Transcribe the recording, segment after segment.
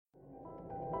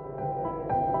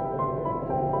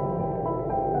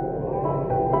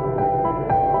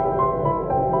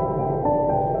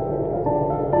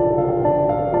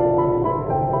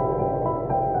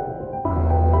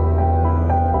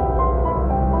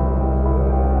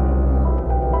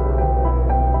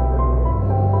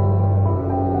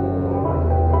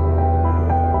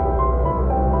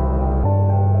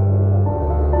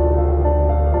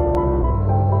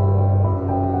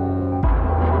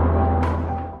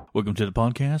Welcome to the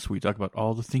podcast where we talk about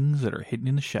all the things that are hidden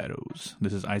in the shadows.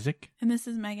 This is Isaac. And this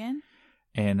is Megan.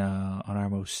 And on our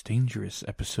most dangerous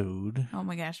episode... Oh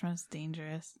my gosh, most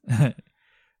dangerous.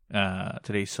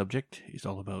 Today's subject is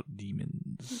all about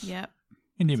demons. Yep.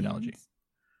 And demonology.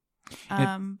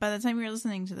 By the time you're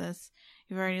listening to this,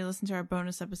 you've already listened to our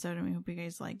bonus episode, and we hope you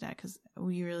guys like that, because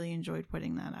we really enjoyed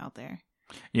putting that out there.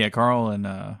 Yeah, Carl and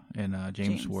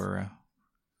James were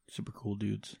super cool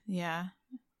dudes. Yeah.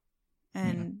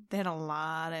 And they had a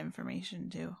lot of information,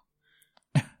 too.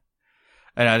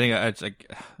 And I think it's like...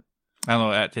 I don't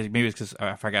know, maybe it's because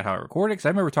I forgot how I recorded, because I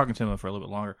remember talking to him for a little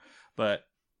bit longer. But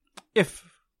if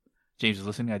James is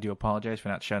listening, I do apologize for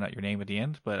not shouting out your name at the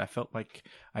end, but I felt like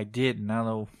I did, and I don't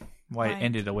know why it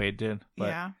ended the way it did.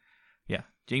 But yeah,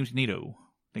 James Nito,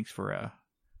 thanks for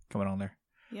coming on there.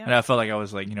 Yep. And I felt like I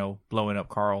was blowing up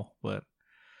Carl, but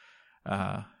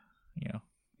Yeah.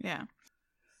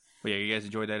 But yeah, you guys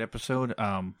enjoyed that episode.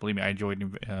 Believe me, I enjoyed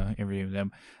interviewing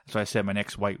them. That's why I said my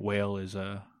next white whale is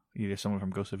either someone from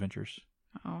Ghost Adventures.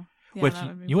 Oh, yeah, which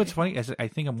you know what's funny? I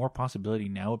think a more possibility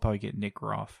now would probably get Nick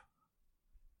Groff,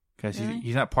 because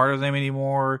he's not part of them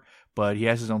anymore, but he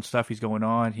has his own stuff he's going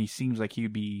on. He seems like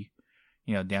he'd be,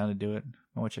 down to do it.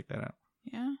 I want to check that out.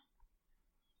 Yeah,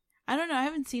 I don't know. I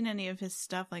haven't seen any of his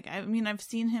stuff. I've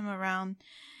seen him around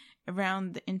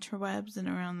the interwebs and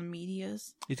around the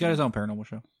medias. He's got his own paranormal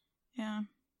show. Yeah,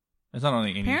 it's not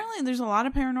only apparently there's a lot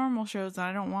of paranormal shows that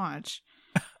I don't watch.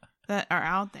 That are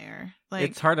out there.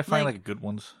 It's hard to find good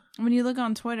ones. When you look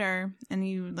on Twitter and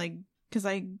you because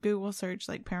I Google search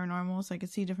paranormal, so I can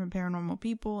see different paranormal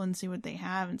people and see what they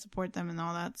have and support them and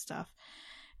all that stuff.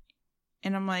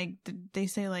 And I'm like, they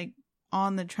say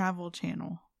on the Travel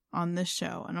Channel on this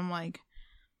show, and I'm like,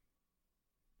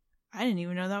 I didn't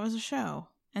even know that was a show.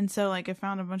 And so I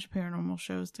found a bunch of paranormal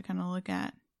shows to kind of look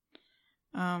at.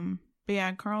 But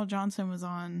yeah, Carl Johnson was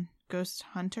on Ghost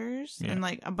Hunters and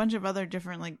a bunch of other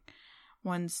different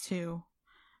ones too,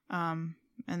 and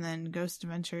then Ghost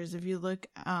Adventures. If you look,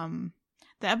 the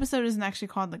episode isn't actually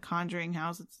called The Conjuring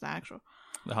House; it's the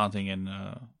haunting in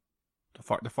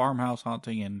the farmhouse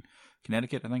haunting in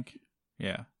Connecticut, I think.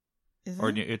 Yeah, or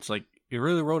it's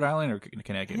really Rhode Island or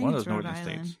Connecticut, one of those northern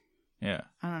states. Yeah,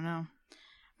 I don't know.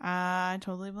 I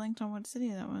totally blanked on what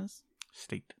city that was.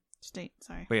 State,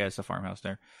 sorry. But yeah, it's the farmhouse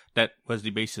there. That was the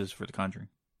basis for The Conjuring.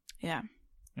 Yeah,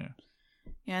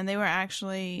 and they were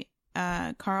actually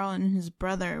Carl and his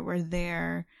brother were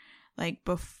there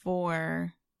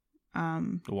before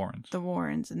the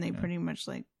Warrens, and they pretty much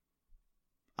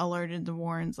alerted the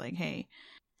Warrens hey.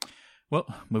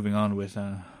 Well, moving on with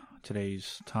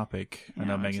today's topic. I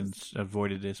know Megan's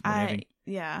avoided this. I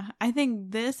think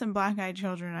this and Black Eyed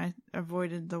Children I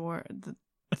avoided the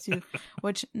two,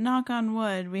 which knock on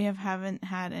wood, we haven't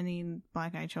had any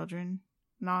Black Eyed Children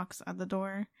knocks at the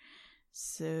door.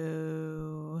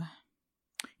 So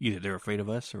either they're afraid of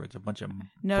us or it's a bunch of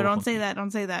don't say that,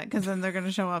 because then they're going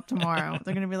to show up tomorrow.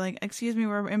 They're going to be like, excuse me,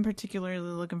 we're in particularly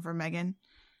looking for Megan,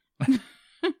 because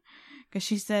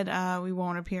she said we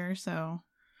won't appear. So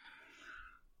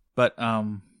but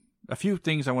a few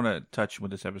things I want to touch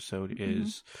with this episode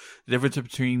is the difference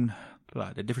between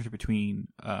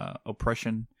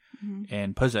oppression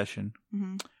and possession.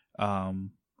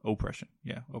 Oppression.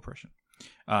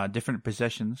 Different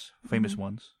possessions, famous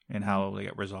ones, and how they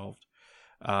get resolved.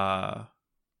 What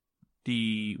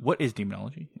is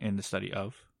demonology and the study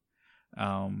of,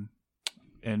 and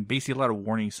basically a lot of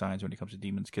warning signs when it comes to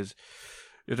demons. Because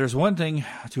if there's one thing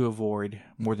to avoid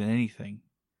more than anything,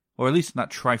 or at least not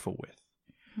trifle with,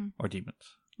 are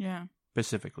demons. Yeah,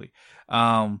 specifically,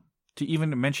 to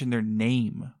even mention their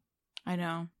name, I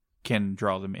know, can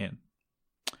draw them in.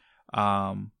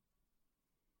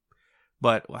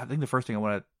 But I think the first thing I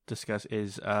want to discuss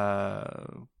is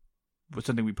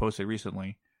something we posted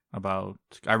recently about.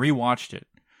 I rewatched it.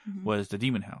 Was The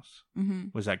Demon House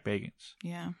with Zach Bagans.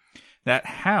 Yeah, that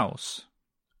house.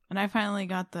 And I finally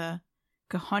got the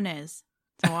cojones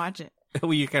to watch it.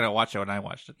 Well, you kind of watched it when I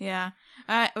watched it. Yeah,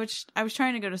 which I was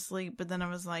trying to go to sleep, but then I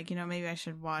was like, maybe I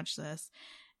should watch this.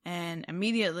 And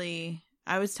immediately,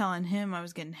 I was telling him I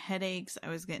was getting headaches. I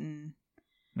was getting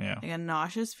a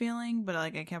nauseous feeling, but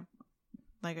I kept.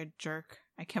 Like a jerk,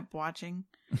 I kept watching,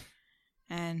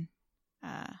 and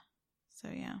so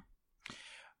yeah.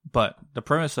 But the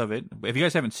premise of it, if you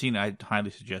guys haven't seen it, I highly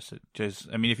suggest it.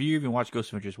 If you even watch Ghost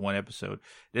Adventures one episode,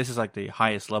 this is the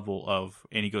highest level of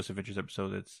any Ghost Adventures episode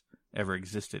that's ever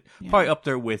existed. Yeah. Probably up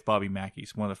there with Bobby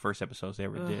Mackey's, one of the first episodes they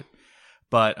ever did.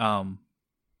 But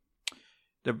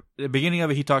the beginning of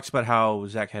it, he talks about how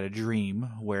Zach had a dream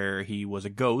where he was a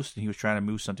ghost and he was trying to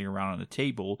move something around on the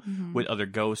table with other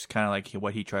ghosts, kind of like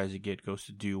what he tries to get ghosts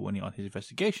to do when on his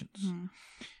investigations.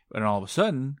 And all of a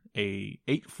sudden, a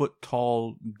 8-foot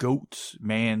tall goat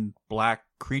man black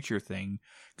creature thing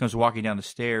comes walking down the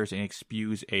stairs and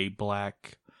spews a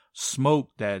black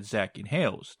smoke that Zach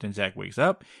inhales. Then Zach wakes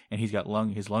up and he's got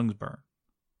his lungs burned.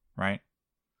 Right?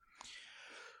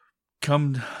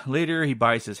 Come later, he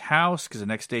buys his house because the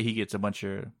next day he gets a bunch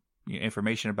of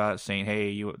information about it saying,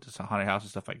 hey, it's a haunted house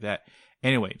and stuff like that.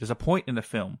 Anyway, there's a point in the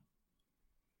film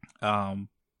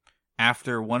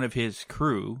after one of his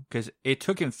crew, because it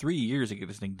took him 3 years to get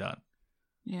this thing done.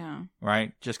 Yeah.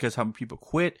 Right? Just because how many people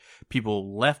quit,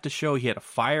 people left the show. He had to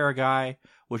fire a guy,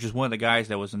 which is one of the guys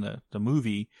that was in the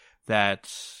movie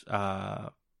that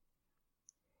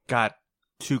got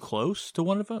too close to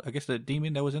one of them. I guess the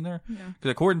demon that was in there. Yeah. Because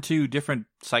according to different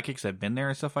psychics that have been there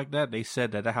and stuff like that, they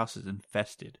said that house is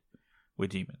infested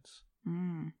with demons.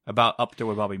 About up there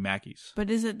with Bobby Mackey's. But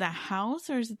is it the house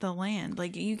or is it the land?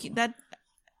 Like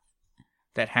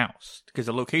that house, because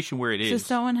the location where it is. So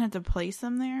someone had to place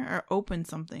them there or open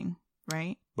something,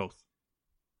 right? Both.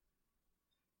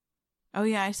 Oh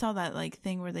yeah, I saw that like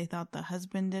thing where they thought the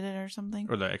husband did it or something.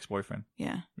 Or the ex-boyfriend.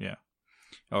 Yeah. Yeah.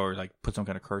 Or like put some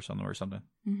kind of curse on them or something.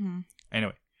 Mm-hmm.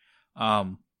 Anyway,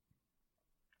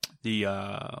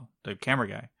 the camera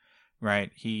guy,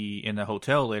 right? He in the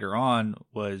hotel later on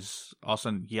was all of a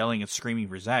sudden yelling and screaming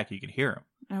for Zach. You could hear him.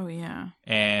 Oh yeah.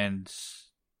 And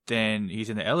then he's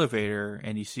in the elevator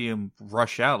and you see him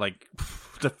rush out. Like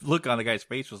the look on the guy's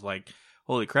face was like,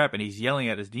 "Holy crap!" And he's yelling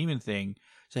at his demon thing,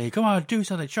 saying, "Come on, do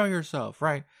something, show yourself!"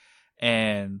 Right?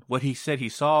 And what he said he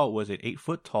saw was an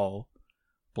 8-foot tall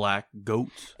black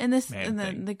goat. And this, and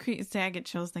the I get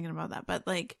chills thinking about that. But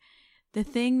like, the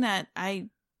thing that I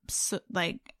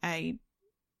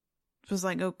was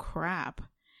like, oh crap,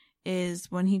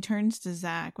 is when he turns to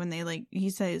Zach, when they like, he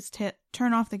says,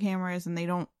 turn off the cameras, and they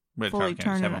don't fully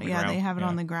turn it. Yeah, they have it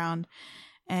on the ground,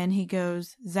 and he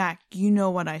goes, Zach, you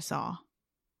know what I saw.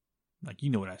 Like, you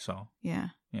know what I saw. Yeah.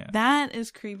 Yeah. That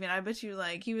is creepy. And I bet you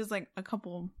like he was like a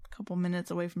couple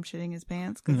minutes away from shitting his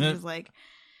pants because he was like.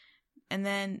 And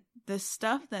then the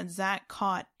stuff that Zach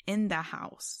caught in the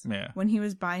house when he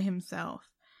was by himself,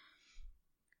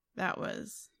 that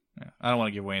was... Yeah. I don't want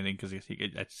to give away anything because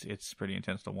it's pretty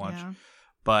intense to watch. Yeah.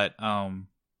 But one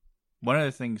of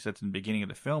the things that's in the beginning of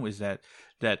the film is that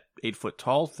 8-foot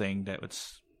tall thing, that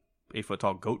was 8-foot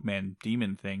tall goat man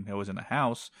demon thing that was in the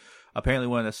house, apparently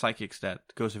one of the psychics that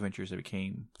Ghost Adventures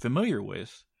became familiar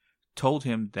with told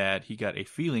him that he got a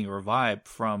feeling or a vibe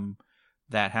from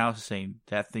that house saying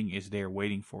that thing is there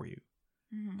waiting for you.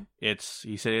 Mm-hmm.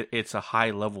 He said it's a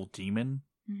high level demon,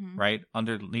 right?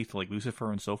 Underneath like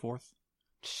Lucifer and so forth.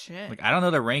 Shit. Like, I don't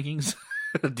know the rankings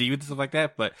of demons and stuff like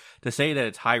that, but to say that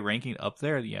it's high ranking up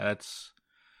there, that's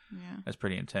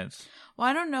pretty intense. Well,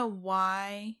 I don't know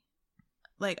why.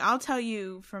 Like, I'll tell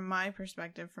you from my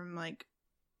perspective, from like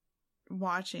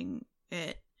watching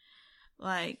it,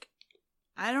 like,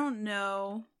 I don't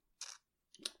know.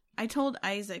 I told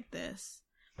Isaac this.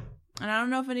 And I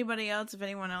don't know if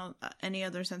anyone else, any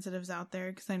other sensitives out there,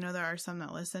 because I know there are some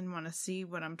that listen, want to see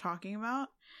what I'm talking about.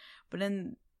 But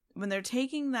when they're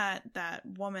taking that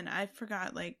woman, I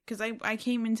forgot, like, because I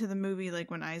came into the movie,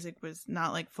 like, when Isaac was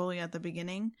not, like, fully at the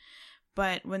beginning.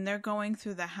 But when they're going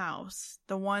through the house,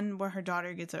 the one where her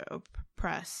daughter gets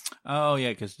oppressed. Oh, yeah,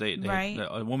 because right?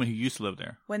 a woman who used to live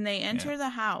there. When they enter the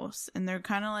house and they're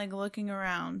kind of, like, looking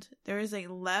around, there is a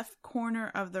left corner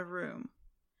of the room.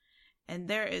 And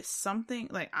there is something,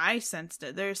 like, I sensed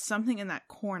it. There's something in that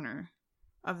corner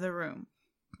of the room.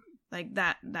 Like,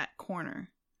 that corner.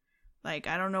 Like,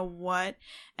 I don't know what.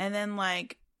 And then,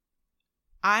 like,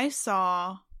 I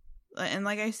saw, and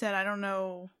like I said, I don't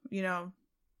know,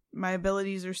 my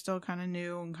abilities are still kind of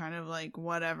new and kind of, like,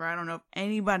 whatever. I don't know if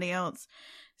anybody else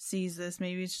sees this.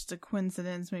 Maybe it's just a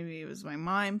coincidence. Maybe it was my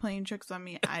mind playing tricks on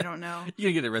me. I don't know. You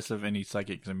gotta get the rest of any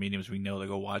psychics and mediums we know to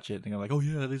go watch it and they're like, oh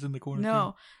yeah, there's in the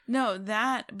corner. No,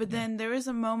 that, but then there was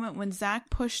a moment when Zach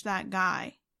pushed that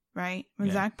guy, right? When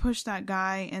Zach pushed that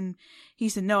guy and he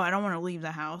said, no, I don't want to leave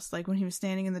the house. Like, when he was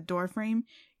standing in the door frame,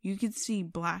 you could see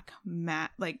black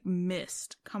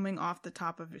mist coming off the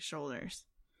top of his shoulders.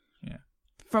 Yeah.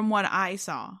 From what I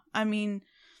saw. I mean,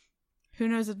 who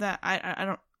knows if that, I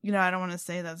don't, I don't want to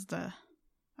say that's the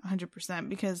 100%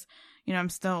 because, I'm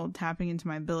still tapping into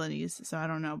my abilities, so I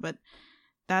don't know, but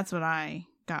that's what I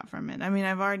got from it. I mean,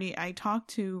 I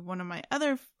talked to one of my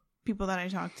other people that I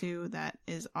talked to that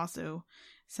is also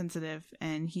sensitive,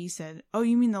 and he said, oh,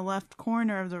 you mean the left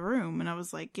corner of the room? And I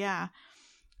was like, yeah.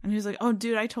 And he was like, oh,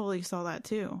 dude, I totally saw that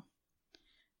too.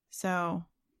 So,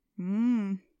 I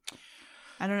don't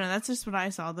know. That's just what I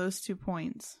saw. Those 2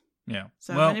 points. Yeah.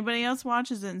 So if anybody else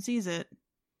watches it and sees it,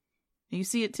 you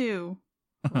see it too,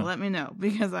 well, let me know,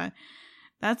 because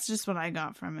that's just what I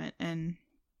got from it. And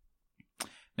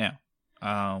now,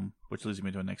 which leads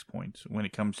me to the next point. When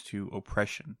it comes to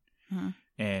oppression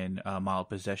and mild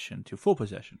possession to full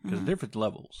possession, because different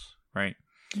levels, right?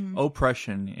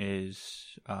 Oppression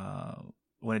is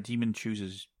when a demon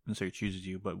chooses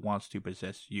you, but wants to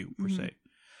possess you per se,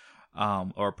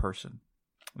 or a person.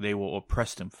 They will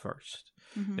oppress them first.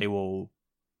 They will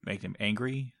make them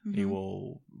angry. They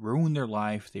will ruin their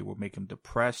life. They will make them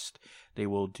depressed. They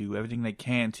will do everything they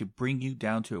can to bring you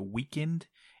down to a weakened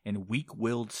and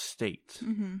weak-willed state.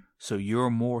 So you're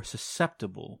more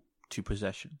susceptible to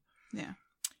possession. Yeah.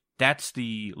 That's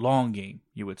the long game,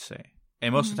 you would say.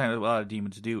 And most of the time, what a lot of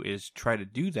demons do is try to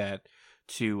do that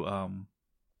to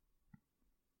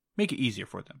make it easier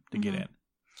for them to get in.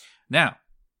 Now,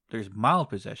 there's mild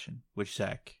possession, which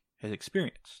Zach has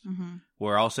experienced,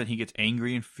 where all of a sudden he gets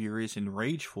angry and furious and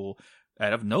rageful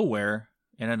out of nowhere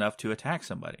and enough to attack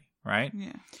somebody, right?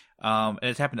 Yeah. And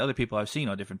it's happened to other people I've seen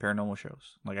on different paranormal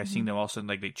shows. Like I've seen them all of a sudden,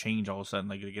 like they change all of a sudden,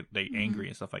 like they angry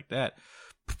and stuff like that.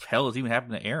 Hell, it's even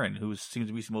happened to Aaron, who seems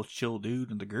to be the most chill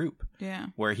dude in the group. Yeah.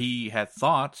 Where he had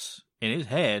thoughts in his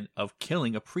head of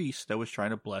killing a priest that was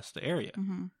trying to bless the area.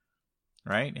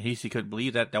 Right? And he couldn't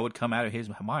believe that would come out of his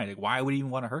mind. Like, why would he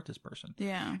even want to hurt this person?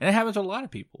 Yeah. And it happens to a lot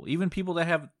of people. Even people that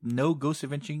have no ghost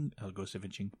investigating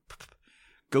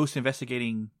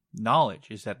knowledge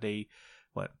is that they,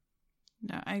 what?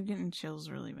 No, I'm getting chills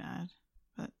really bad.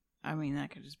 But, I mean, that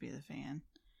could just be the fan.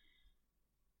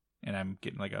 And I'm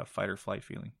getting like a fight or flight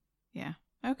feeling. Yeah.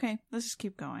 Okay, let's just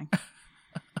keep going.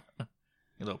 A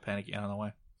little panicky. I don't know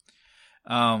why.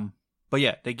 But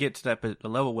yeah, they get to the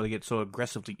level where they get so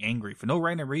aggressively angry for no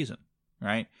rhyme or reason,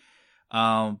 right?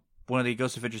 One of the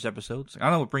Ghost Adventures episodes, I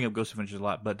don't know, we'll bring up Ghost Adventures a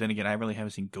lot, but then again, I really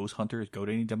haven't seen ghost hunters go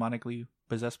to any demonically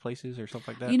possessed places or stuff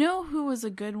like that. You know who was a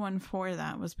good one for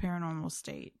that was Paranormal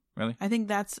State. Really? I think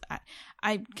that's,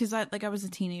 because I was a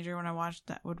teenager when I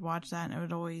would watch that, and it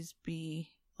would always be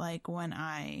like when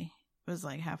I was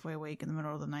like halfway awake in the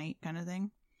middle of the night kind of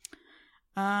thing.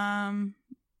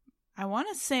 I want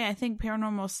to say, I think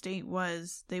Paranormal State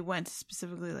they went to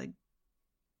specifically like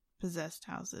possessed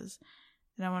houses.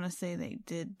 And I want to say they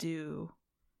did do,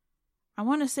 I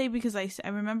want to say, because I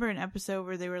remember an episode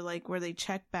where they were like, where they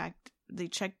checked back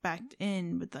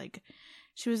in with like,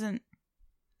 she wasn't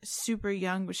super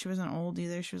young, but she wasn't old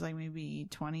either. She was like maybe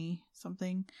 20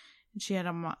 something. And she had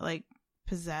like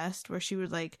possessed, where she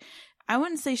would like, I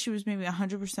wouldn't say she was maybe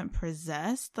 100%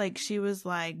 possessed. Like, she was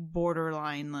like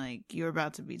borderline, like you're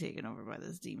about to be taken over by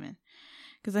this demon.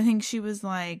 Because I think she was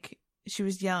like, she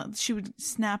was yelling, she would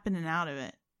snap in and out of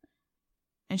it.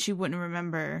 And she wouldn't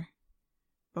remember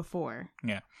before.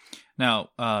 Yeah. Now,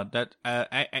 that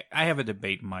I have a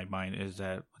debate in my mind, is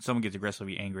that when someone gets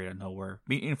aggressively angry out of nowhere,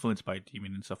 being influenced by a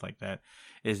demon and stuff like that,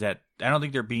 is that I don't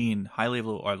think they're being highly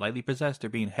or lightly possessed. They're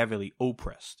being heavily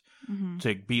oppressed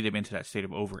to beat them into that state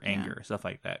of over anger and stuff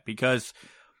like that. Because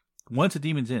once a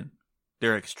demon's in,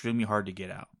 they're extremely hard to get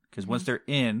out. Because once they're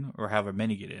in, or however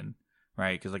many get in,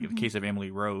 right? Because like in the case of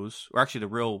Emily Rose, or actually the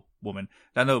real woman,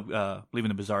 I know Believe in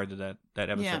the Bizarre did that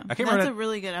episode. Yeah, I can't that's remember a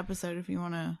really good episode if you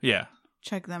want to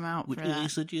check them out for that. I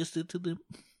suggest it to them?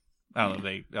 I don't know.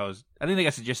 I didn't think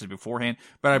I suggested it beforehand,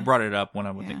 but I brought it up when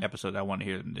I was the episode I wanted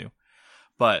to hear them do.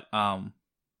 But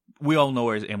we all know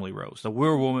her as Emily Rose. The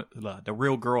real woman, the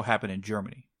real girl happened in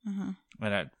Germany. And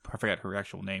I forgot her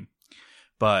actual name.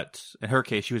 But in her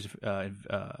case, she was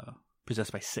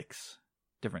possessed by 6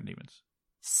 different demons.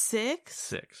 6?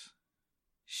 6.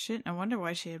 Shit, I wonder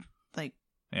why she had like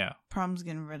problems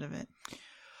getting rid of it.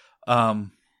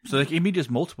 So there can be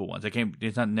just multiple ones.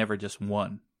 It's not never just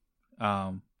one.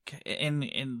 And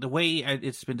the way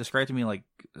it's been described to me, like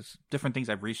different things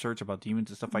I've researched about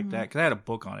demons and stuff like that, because I had a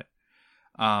book on it.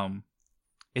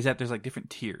 Is that there's like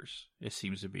different tiers. It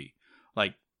seems to be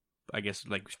like, I guess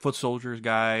like foot soldiers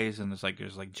guys, and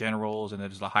there's like generals, and then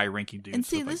there's the high ranking dudes. And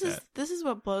see, this is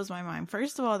what blows my mind.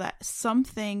 First of all, that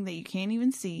something that you can't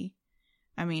even see.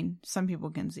 I mean, some people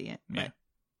can see it, but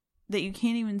that you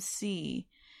can't even see,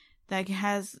 that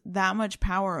has that much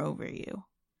power over you.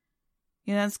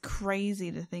 You know, that's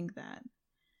crazy to think that.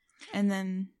 And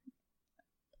then,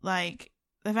 like,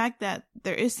 the fact that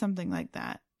there is something like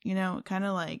that, you know, kind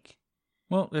of like...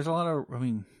 Well, there's a lot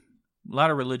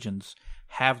of religions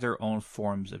have their own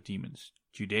forms of demons.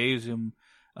 Judaism,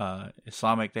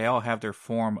 Islamic, they all have their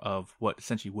form of what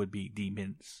essentially would be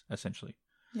demons, essentially.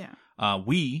 Yeah.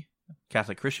 We,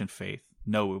 Catholic Christian faith,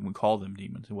 know when we call them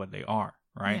demons and what they are,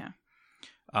 right?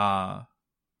 Yeah.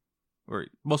 or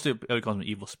mostly everybody calls them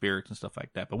evil spirits and stuff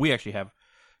like that. But we actually have,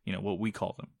 what we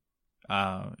call them,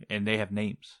 and they have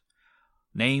names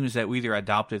that we either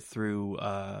adopted through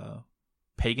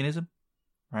paganism,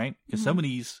 right? Because some of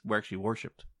these were actually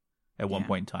worshipped at one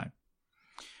point in time.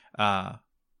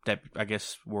 That I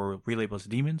guess were relabeled as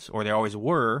demons, or they always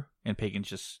were, and pagans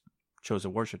just chose to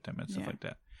worship them and stuff like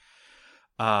that.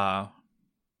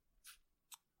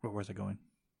 Where was I going?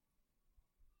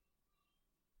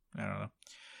 I don't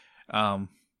know.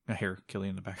 I hear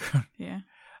Killian in the background. Yeah.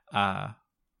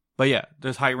 But yeah,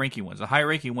 there's high-ranking ones. The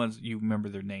high-ranking ones, you remember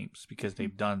their names because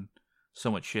they've done so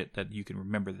much shit that you can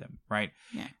remember them, right?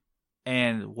 Yeah.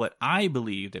 And what I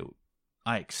believe that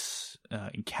I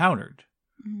encountered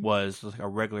was like a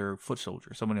regular foot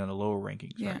soldier, somebody on the lower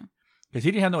rankings, right? Because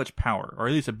he didn't have that much power, or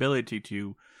at least ability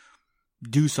to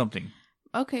do something.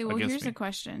 Okay, well, here's a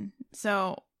question.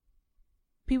 So,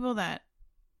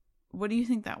 what do you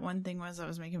think that one thing was that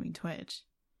was making me twitch?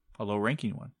 A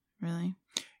low-ranking one. Really?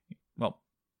 Well,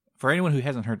 for anyone who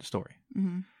hasn't heard the story.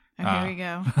 Mm-hmm. Oh, here we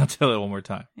go. I'll tell it one more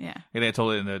time. Yeah. I think I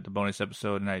told it in the bonus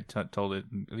episode, and I told it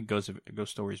in Ghost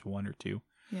Stories 1 or 2.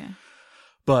 Yeah.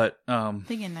 But, I'm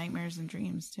thinking Nightmares and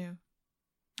Dreams, too.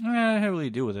 I didn't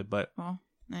really deal with it, but... Well,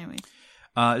 anyways.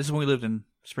 This is when we lived in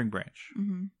Spring Branch.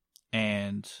 Mm-hmm.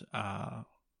 And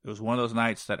it was one of those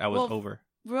nights that I was over.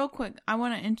 Real quick, I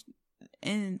want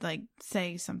to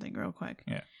say something real quick.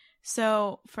 Yeah.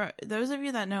 So for those of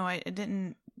you that know,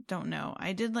 don't know.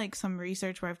 I did like some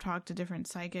research where I've talked to different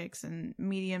psychics and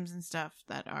mediums and stuff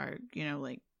that are,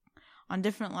 like on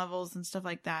different levels and stuff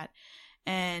like that.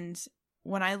 And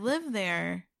when I lived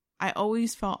there, I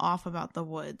always felt off about the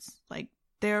woods. Like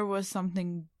there was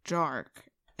something dark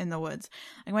in the woods.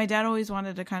 Like my dad always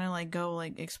wanted to kind of like go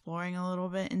like exploring a little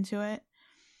bit into it.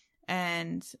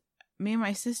 And me and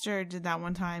my sister did that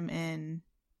one time, and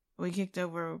we kicked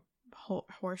over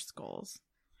horse skulls.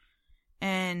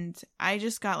 And I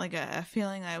just got like a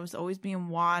feeling that I was always being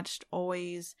watched,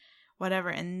 always whatever.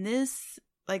 And this,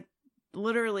 like,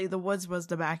 literally the woods was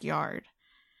the backyard.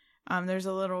 There's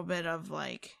a little bit of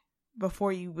like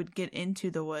before you would get into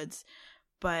the woods,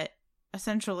 but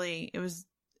essentially it was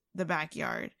the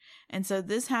backyard. And so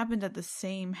this happened at the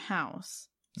same house.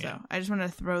 So I just want to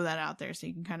throw that out there so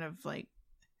you can kind of like,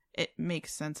 it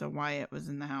makes sense of why it was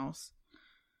in the house.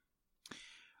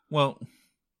 Well,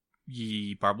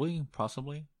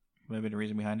 possibly, maybe the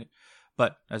reason behind it.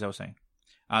 But as I was saying,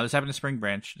 this happened in Spring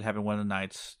Branch. It happened one of the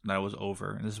nights that I was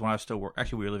over, and this is when I was still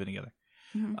actually, we were living together.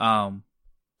 Mm-hmm.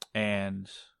 And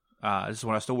this is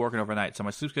when I was still working overnight, so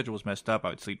my sleep schedule was messed up. I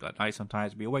would sleep at night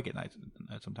sometimes, be awake at night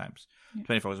sometimes,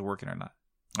 depending if I was working or not.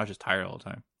 I was just tired all the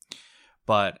time.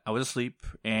 But I was asleep,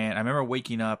 and I remember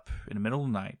waking up in the middle of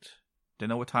the night. Didn't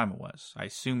know what time it was. I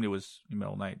assumed it was in the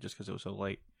middle of the night just because it was so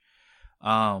late.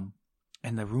 And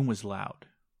the room was loud,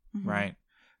 right?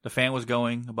 The fan was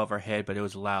going above our head, but it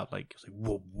was loud. Like, it was like,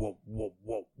 whoa, whoa, whoa,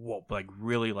 whoa, whoa. Like,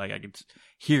 really, like, I could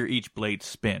hear each blade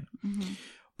spin. Mm-hmm.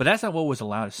 But that's not what was the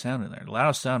loudest sound in there. The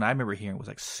loudest sound I remember hearing was,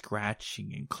 like,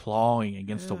 scratching and clawing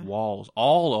against the walls,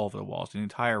 all over the walls, the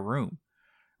entire room,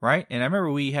 right? And I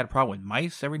remember we had a problem with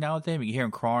mice every now and then. We could hear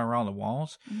them crawling around the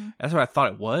walls. Mm-hmm. That's what I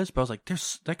thought it was. But I was like,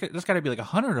 there's got to be, like,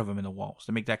 100 of them in the walls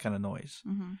to make that kind of noise.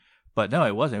 Mm-hmm. But no,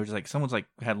 it wasn't. It was just like someone's like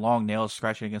had long nails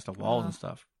scratching against the walls and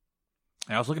stuff.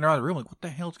 And I was looking around the room like, what the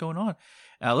hell's going on?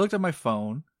 And I looked at my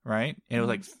phone, right? And it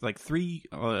was like 3.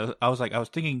 I was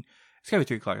thinking it's gotta be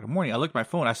 3 o'clock in the morning. I looked at my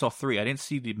phone. I saw 3. I didn't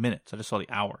see the minutes. I just saw the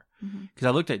hour. Because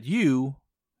I looked at you,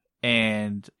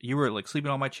 and you were like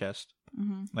sleeping on my chest,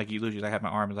 like you usually. I had my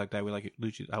arms like that.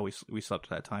 We slept at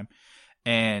that time,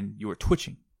 and you were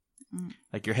twitching,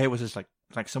 like your head was just like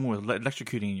someone was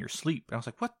electrocuting in your sleep. And I was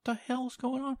like, what the hell is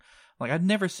going on? Like, I'd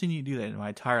never seen you do that in my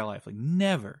entire life. Like,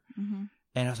 never. Mm-hmm.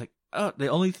 And I was like, oh,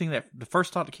 the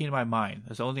first thought that came to my mind,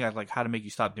 is the only thing I was like, how to make you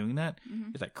stop doing that,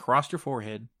 is like, cross your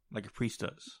forehead like a priest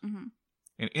does. Mm-hmm.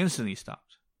 And instantly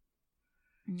stopped.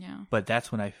 Yeah. But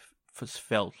that's when I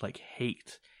felt like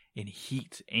hate and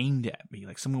heat aimed at me.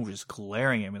 Like, someone was just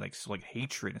glaring at me, like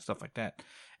hatred and stuff like that.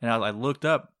 And I looked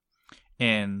up,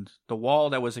 and the wall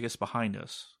that was, I guess, behind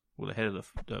us, where the head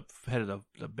of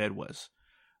the bed was,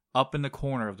 up in the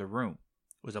corner of the room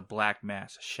was a black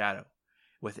mass, a shadow.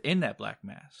 Within that black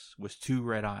mass was 2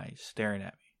 red eyes staring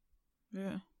at me.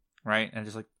 Yeah. Right? And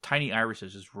just like tiny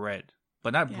irises, just red.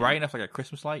 But not bright enough like a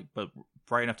Christmas light, but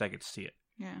bright enough that I could see it.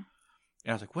 Yeah.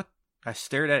 And I was like, what? I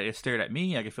stared at it. It stared at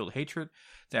me. I could feel the hatred.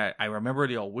 Then I remember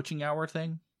the old witching hour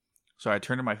thing. So I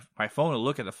turned to my phone to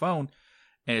look at the phone,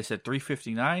 and it said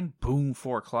 3:59, boom,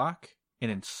 4 o'clock,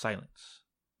 and then silence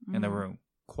in the room.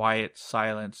 Quiet,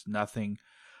 silence, nothing.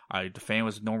 The fan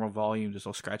was normal volume, just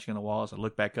all scratching on the walls. I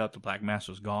looked back up, the black mass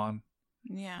was gone.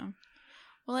 Yeah.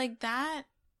 Well, like that.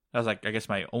 That was like, I guess,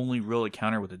 my only real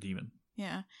encounter with a demon.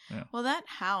 Yeah. Yeah. Well, that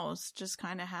house just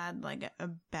kind of had like a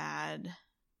bad,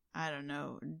 I don't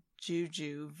know,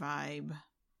 juju vibe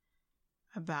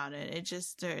about it. It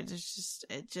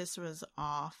just was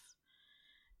off.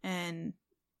 And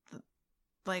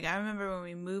like, I remember when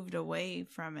we moved away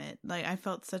from it, like, I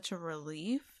felt such a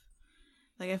relief.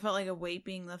 Like, I felt like a weight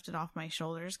being lifted off my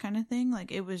shoulders kind of thing.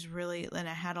 Like, it was really, and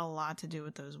it had a lot to do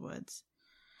with those woods.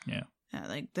 Yeah.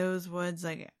 Like, those woods,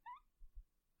 like,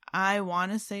 I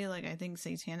want to say, like, I think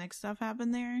satanic stuff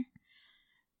happened there.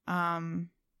 I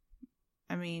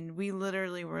mean, we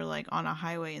literally were, like, on a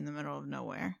highway in the middle of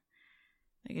nowhere.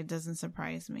 Like, it doesn't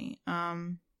surprise me.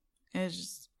 It was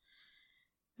just,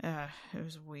 it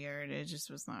was weird. It just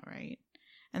was not right.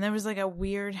 And there was, like, a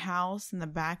weird house in the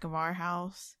back of our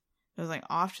house. It was, like,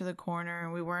 off to the corner,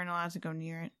 and we weren't allowed to go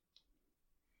near it.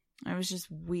 It was just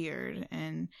weird.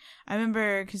 And I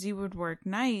remember, because you would work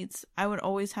nights, I would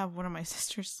always have one of my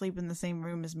sisters sleep in the same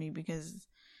room as me, because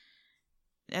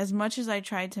as much as I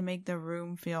tried to make the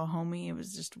room feel homey, it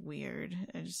was just weird.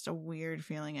 It was just a weird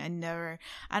feeling.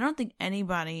 I don't think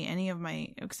anybody,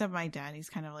 except my dad, he's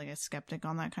kind of like a skeptic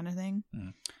on that kind of thing.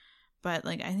 Mm. But,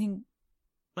 like, I think,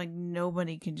 like,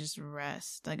 nobody can just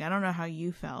rest. Like, I don't know how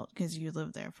you felt, because you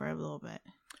lived there for a little bit.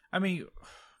 I mean,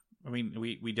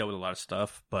 we dealt with a lot of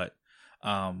stuff, but,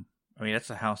 I mean, that's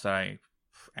the house that I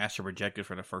asked her rejected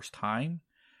for the first time.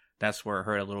 That's where I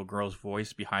heard a little girl's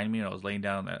voice behind me, and I was laying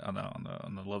down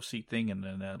on the love seat thing in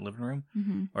the living room,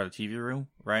 mm-hmm. or the TV room,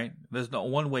 right? There's no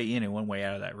one way in and one way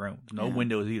out of that room. No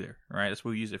windows either, right? That's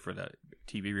what we use it for, the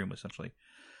TV room, essentially.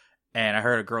 And I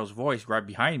heard a girl's voice right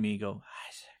behind me go,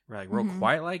 like, real mm-hmm.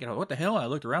 quiet, like, and I was, what the hell? And I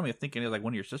looked around me thinking it was like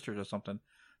one of your sisters or something,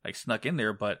 like, snuck in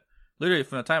there, but literally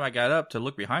from the time I got up to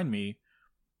look behind me,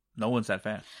 no one's that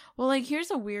fast. Well, like,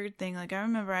 here's a weird thing. Like, I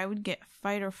remember I would get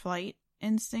fight or flight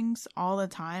instincts all the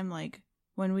time. Like,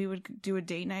 when we would do a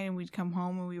date night and we'd come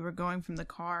home and we were going from the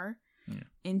car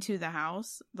into the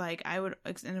house, like, and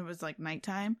it was like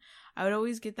nighttime, I would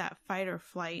always get that fight or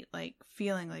flight, like,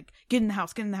 feeling like, get in the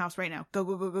house right now. Go,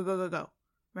 go, go, go, go, go, go.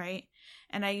 Right?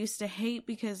 And I used to hate,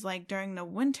 because, like, during the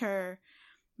winter,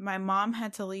 my mom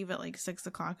had to leave at like 6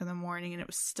 o'clock in the morning, and it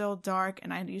was still dark,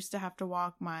 and I used to have to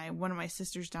walk one of my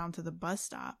sisters down to the bus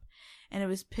stop, and it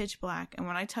was pitch black. And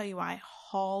when I tell you, I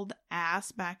hauled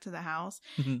ass back to the house,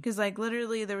 because like,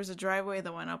 literally there was a driveway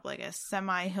that went up like a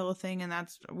semi-hill thing, and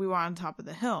we were on top of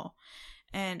the hill.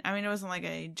 And I mean, it wasn't like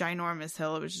a ginormous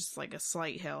hill, it was just like a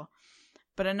slight hill,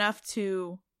 but enough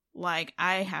to, like,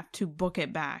 I have to book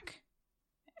it back.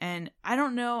 And I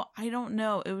don't know,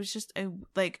 it was just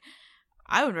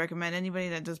I would recommend anybody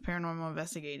that does paranormal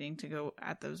investigating to go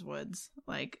at those woods.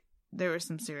 Like, there was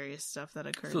some serious stuff that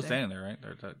occurred. Still standing there, right?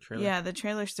 The trailer? Yeah, the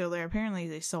trailer's still there. Apparently,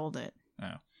 they sold it.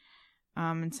 Oh.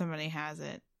 And somebody has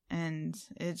it. And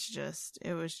it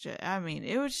was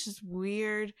just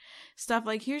weird stuff.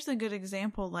 Like, here's a good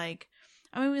example. Like,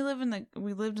 I mean, we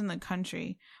lived in the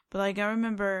country, but, like, I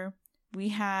remember we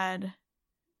had,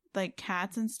 like,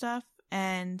 cats and stuff,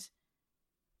 and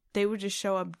they would just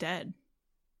show up dead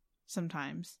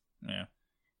sometimes. Yeah.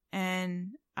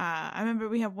 And I remember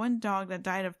we had one dog that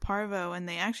died of parvo, and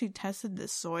they actually tested the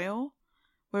soil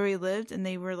where we lived, and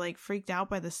they were, like, freaked out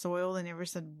by the soil. They never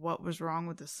said what was wrong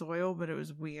with the soil, but it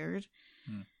was weird.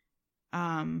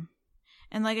 And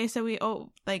like I said,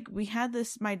 we had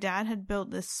this, my dad had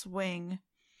built this swing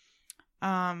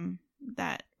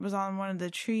that was on one of the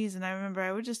trees, and I remember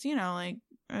I would just,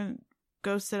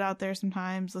 go sit out there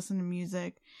sometimes, listen to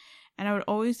music. And I would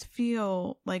always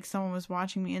feel like someone was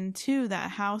watching me. And two, that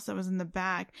house that was in the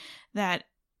back, that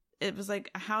it was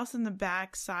like a house in the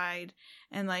back side.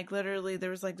 And like, literally there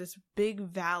was like this big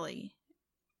valley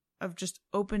of just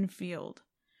open field.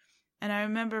 And I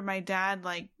remember my dad,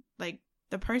 like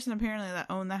the person apparently that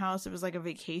owned the house, it was like a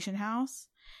vacation house.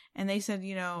 And they said,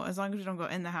 as long as we don't go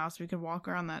in the house, we could walk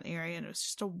around that area. And it was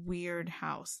just a weird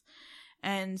house.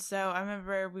 And so I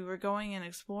remember we were going and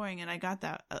exploring, and I got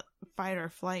that fight or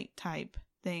flight type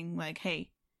thing, like, hey,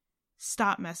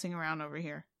 stop messing around over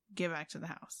here. Get back to the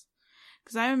house.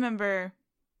 Because I remember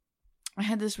I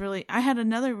had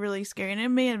another really scary, and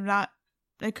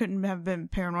it couldn't have been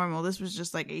paranormal. This was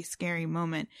just like a scary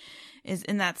moment, is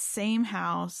in that same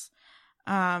house.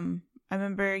 I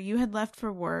remember you had left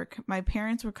for work. My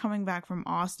parents were coming back from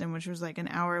Austin, which was like an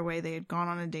hour away. They had gone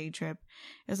on a day trip.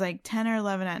 It was like 10 or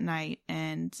 11 at night.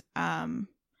 And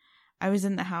I was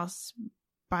in the house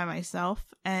by myself.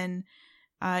 And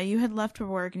you had left for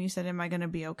work, and you said, am I going to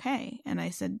be okay? And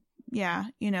I said, yeah,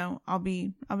 I'll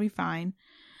be fine.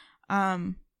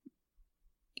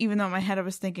 even though in my head I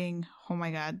was thinking, oh my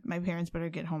God, my parents better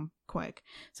get home quick.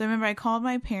 So I remember I called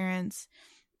my parents,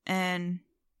 and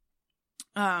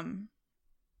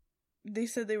they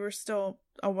said they were still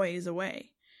a ways away.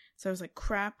 So I was like,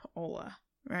 crap, Ola,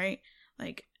 right?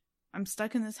 Like, I'm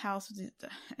stuck in this house with these...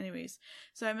 Anyways,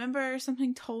 so I remember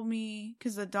something told me,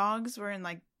 because the dogs were in,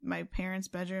 like, my parents'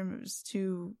 bedroom. It was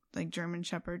 2, like, German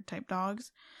Shepherd type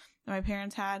dogs that my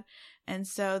parents had. And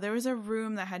so there was a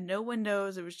room that had no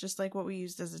windows. It was just like what we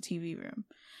used as a TV room.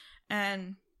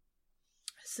 And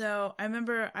so I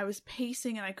remember I was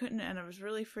pacing and I couldn't, and I was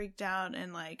really freaked out.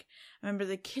 And, like, I remember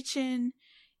the kitchen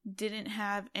didn't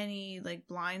have any, like,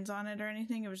 blinds on it or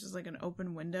anything. It was just, like, an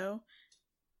open window.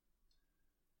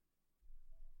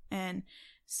 And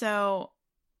so,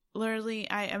 literally,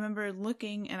 I remember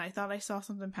looking, and I thought I saw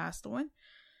something past the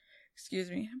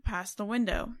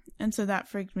window. And so that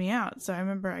freaked me out. So I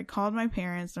remember I called my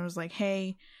parents, and I was like,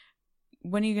 hey,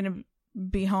 when are you going to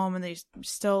be home? And they're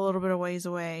still a little bit of ways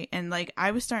away. And, like,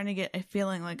 I was starting to get a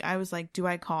feeling, like, I was like, do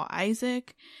I call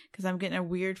Isaac? Because I'm getting a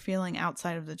weird feeling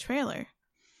outside of the trailer.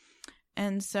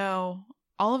 And so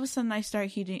all of a sudden I start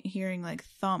hearing, like,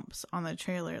 thumps on the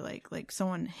trailer, like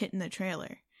someone hitting the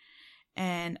trailer.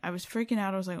 And I was freaking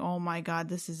out. I was like, oh my God,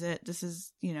 this is it. This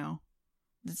is,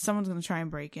 someone's going to try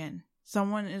and break in.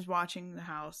 Someone is watching the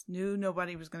house, knew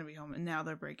nobody was going to be home, and now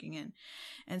they're breaking in.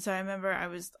 And so I remember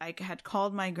I had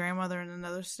called my grandmother in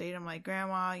another state. I'm like,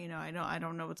 Grandma, I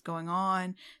don't know what's going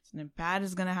on. Something bad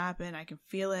is going to happen. I can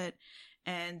feel it.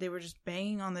 And they were just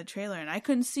banging on the trailer, and I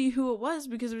couldn't see who it was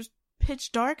because it was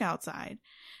pitch dark outside.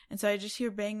 And so I just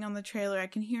hear banging on the trailer. I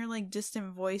can hear, like,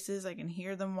 distant voices. I can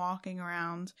hear them walking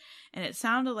around. And it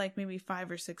sounded like maybe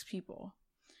 5 or 6 people.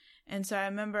 And so I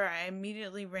remember I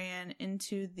immediately ran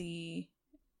into the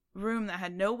room that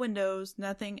had no windows,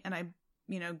 nothing. And I,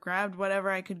 grabbed whatever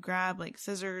I could grab, like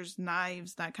scissors,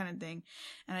 knives, that kind of thing.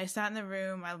 And I sat in the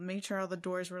room. I made sure all the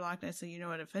doors were locked. I said, you know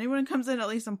what? If anyone comes in, at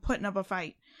least I'm putting up a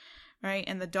fight. Right?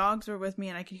 And the dogs were with me.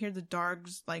 And I could hear the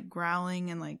dogs, like, growling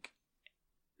and, like,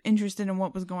 interested in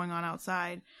what was going on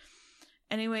outside.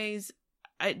 Anyways,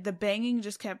 the banging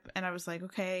just kept, and I was like,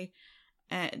 okay,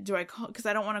 do I call, because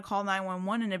I don't want to call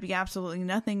 911 and it'd be absolutely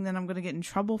nothing, then I'm going to get in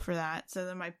trouble for that. So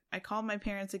then I called my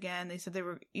parents again. They said they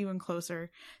were even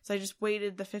closer. So I just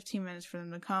waited the 15 minutes for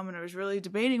them to come, and I was really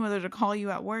debating whether to call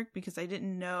you at work because I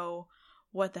didn't know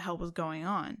what the hell was going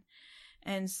on.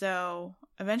 And so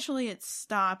eventually it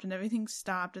stopped, and everything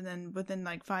stopped. And then within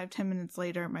like 5-10 minutes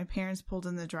later, my parents pulled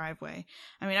in the driveway.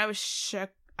 I mean, I was shook.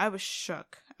 I was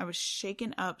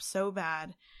shaken up so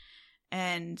bad.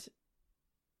 And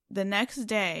the next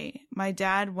day, my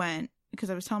dad went, because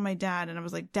I was telling my dad, and I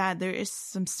was like, Dad, there is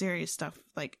some serious stuff.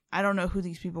 Like, I don't know who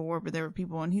these people were, but there were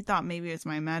people. And he thought maybe it's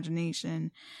my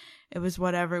imagination. It was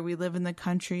whatever. We live in the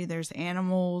country. There's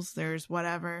animals. There's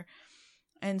whatever.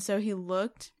 And so he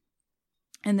looked.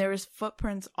 And there was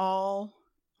footprints all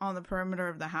on the perimeter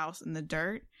of the house in the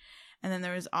dirt. And then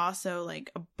there was also,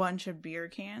 like, a bunch of beer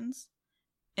cans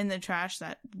in the trash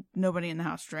that nobody in the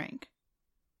house drank.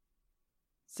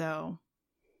 So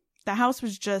the house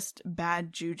was just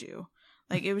bad juju.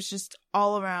 Like, it was just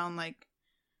all around, like,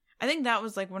 I think that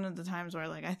was, like, one of the times where,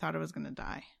 like, I thought I was going to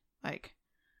die. Like,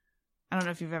 I don't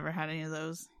know if you've ever had any of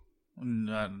those.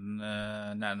 Not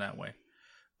in that way.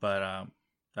 But,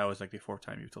 that was like the 4th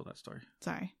time you've told that story.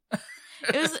 Sorry.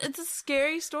 It's a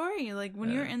scary story. Like,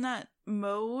 when you're in that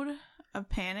mode of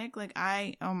panic, like,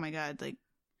 oh my God, like.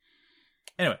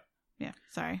 Anyway. Yeah,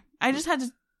 sorry. I just had to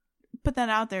put that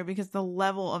out there because the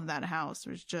level of that house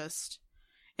was just,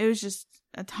 it was just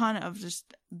a ton of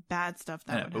just bad stuff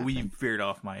that would happen. But we veered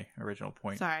off my original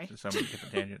point. Sorry. To so many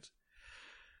different tangents.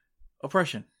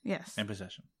 Oppression. Yes. And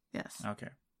possession. Yes. Okay.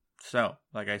 So,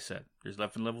 like I said, there's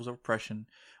different levels of oppression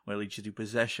when it leads you to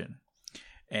possession.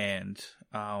 And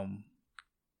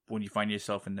when you find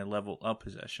yourself in the level of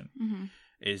possession, mm-hmm.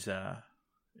 is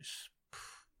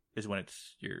when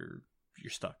you're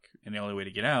stuck. And the only way to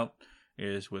get out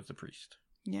is with the priest.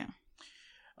 Yeah.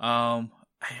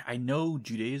 I know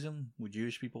Judaism,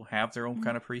 Jewish people have their own mm-hmm.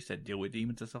 kind of priests that deal with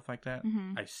demons and stuff like that.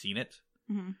 Mm-hmm. I've seen it.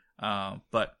 Mm-hmm.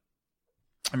 But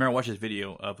I remember I watched this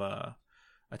video of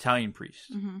Italian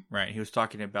priest, mm-hmm. right? He was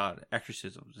talking about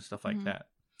exorcisms and stuff like mm-hmm. that.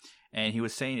 And he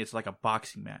was saying it's like a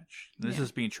boxing match. This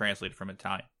is being translated from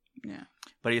Italian. Yeah.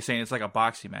 But he was saying it's like a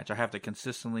boxing match. I have to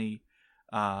consistently,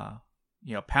 pound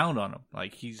on him.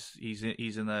 Like he's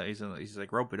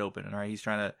like rope it open, right? He's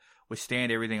trying to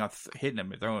withstand everything I'm hitting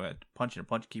him, throwing it, punching,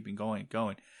 keeping going.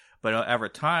 But over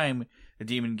time, the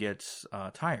demon gets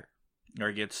tired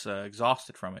or gets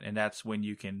exhausted from it. And that's when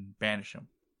you can banish him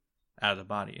out of the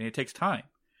body. And it takes time.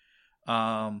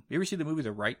 You ever see the movie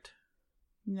The Rite?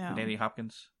 No. With Anthony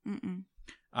Hopkins. Mm-mm.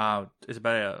 It's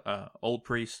about a old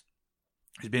priest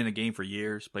who's been in the game for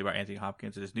years, played by Anthony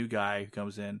Hopkins. And this new guy who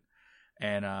comes in,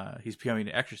 and he's becoming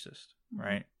an exorcist,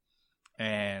 right?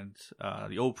 And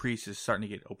the old priest is starting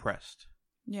to get oppressed.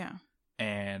 Yeah.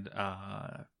 And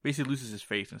basically loses his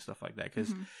faith and stuff like that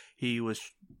because he was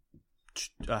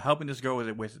helping this girl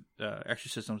with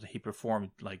exorcisms that he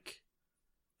performed like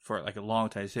for like a long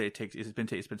time.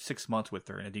 It's been 6 months with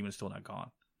her, and the demon's still not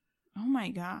gone. Oh my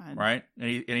God! Right,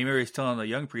 and he's telling the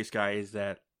young priest guy is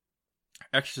that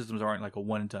exorcisms aren't like a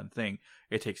one and done thing.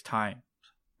 It takes time,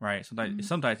 right?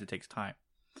 Sometimes it takes time.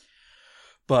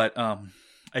 But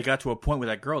it got to a point with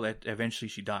that girl that eventually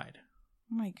she died.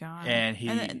 Oh my God! And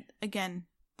then, again,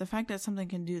 the fact that something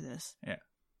can do this. Yeah.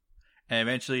 And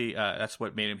eventually, that's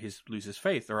what made him lose his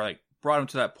faith, or like brought him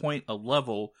to that point, a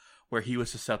level where he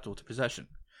was susceptible to possession,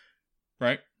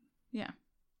 right? Yeah.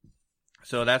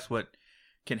 So that's what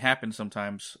can happen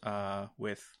sometimes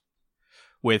with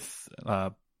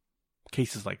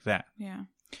cases like that. Yeah.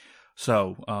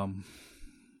 So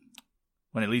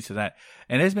when it leads to that,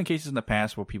 and there's been cases in the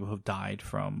past where people have died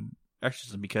from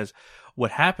exorcism because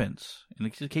what happens in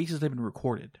the cases they've been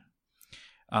recorded.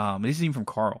 This is even from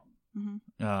Carl.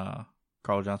 Mm-hmm.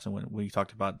 Carl Johnson, when he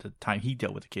talked about the time he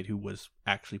dealt with a kid who was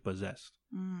actually possessed,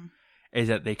 is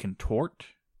that they contort,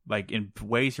 like in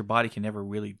ways your body can never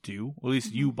really do, or at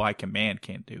least you by command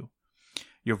can't do.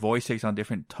 Your voice takes on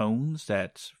different tones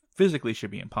that physically should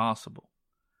be impossible,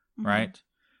 right?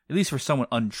 At least for someone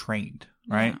untrained,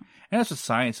 right? Yeah. And that's what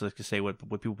science likes to say. What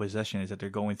people possession is that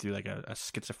they're going through like a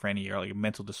schizophrenia or like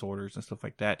mental disorders and stuff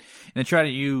like that, and they try to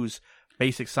use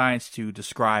basic science to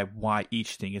describe why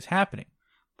each thing is happening.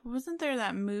 But wasn't there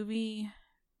that movie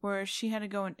where she had to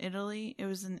go in Italy? It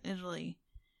was in Italy.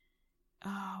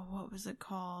 Oh, what was it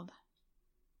called?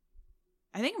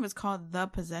 I think it was called The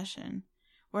Possession,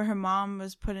 where her mom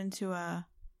was put into a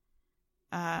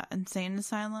insane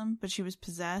asylum, but she was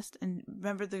possessed. And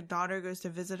remember, the daughter goes to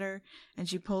visit her, and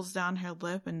she pulls down her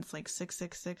lip, and it's like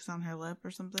 666 on her lip or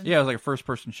something. Yeah, it was like a first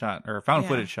person shot or found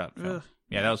footage shot.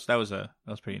 Yeah, that was a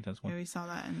pretty intense one. Yeah, we saw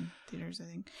that in theaters, I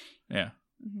think. Yeah,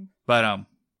 but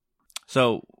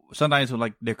so sometimes when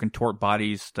like they contort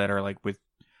bodies that are like with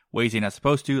ways they're not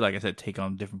supposed to, like I said, take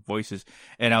on different voices.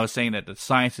 And I was saying that the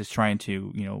science is trying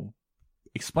to,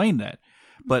 explain that.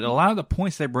 But a lot of the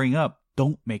points they bring up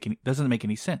doesn't make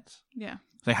any sense. Yeah.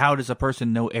 Like, how does a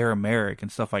person know Aramaic and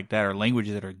stuff like that, or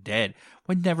languages that are dead,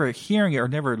 when never hearing it or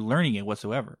never learning it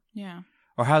whatsoever? Yeah.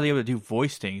 Or how are they able to do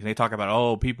voice things? They talk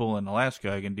about, people in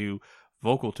Alaska can do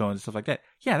vocal tones and stuff like that.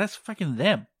 Yeah, that's fucking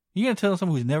them. You're going to tell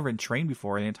someone who's never been trained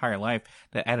before in their entire life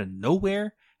that out of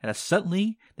nowhere,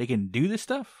 suddenly they can do this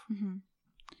stuff?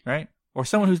 Right? Or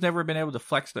someone who's never been able to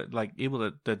flex,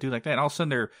 able to do like that. And all of a sudden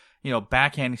they're,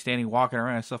 backhanding, standing, walking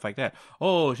around and stuff like that.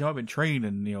 Oh, I've been trained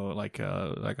and, like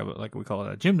we call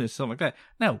it a gymnast, something like that.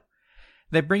 No.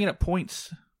 They're bringing up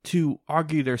points to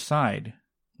argue their side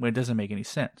when it doesn't make any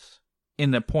sense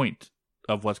in the point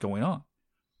of what's going on.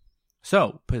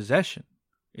 So, possession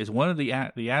is one of the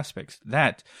aspects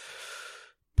that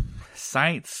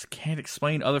science can't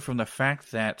explain other from the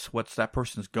fact that what that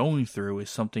person is going through is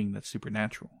something that's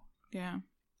supernatural. Yeah.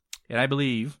 And I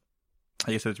believe,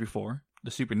 like I said before,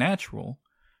 the supernatural,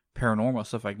 paranormal,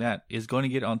 stuff like that is going to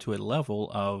get onto a level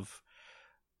of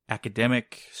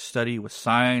academic study with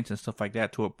science and stuff like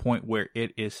that to a point where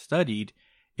it is studied,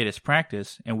 it is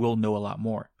practiced, and we'll know a lot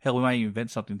more. Hell, we might even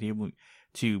invent something to be able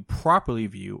to properly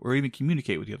view or even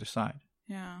communicate with the other side.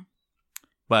 Yeah.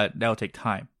 But that'll take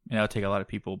time, and that'll take a lot of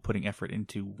people putting effort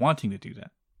into wanting to do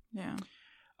that.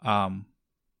 Yeah.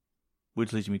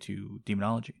 Which leads me to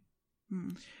demonology.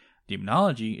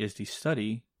 Demonology is the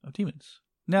study of demons.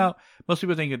 Now, most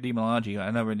people think of demonology. I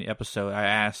remember in the episode I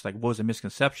asked, what was the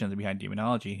misconceptions behind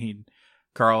demonology?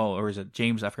 Carl, or is it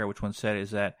James, I forgot which one said it,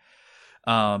 is that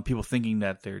people thinking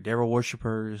that they're devil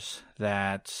worshippers,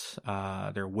 that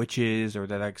they're witches, or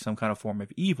they're like some kind of form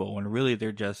of evil, when really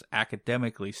they're just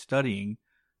academically studying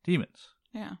demons.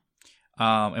 Yeah.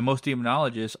 And most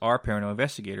demonologists are paranormal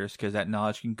investigators because that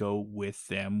knowledge can go with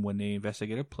them when they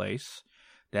investigate a place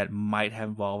that might have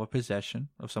involved a possession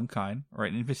of some kind or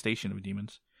an infestation of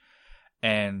demons.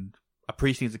 And a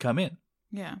priest needs to come in.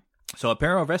 Yeah. So a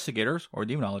paranormal investigators or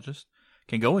demonologist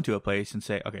can go into a place and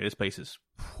say, okay, this place is,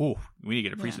 we need to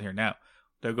get a priest in here now.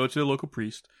 They'll go to the local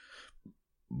priest.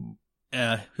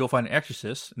 He'll find an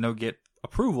exorcist, and they'll get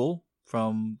approval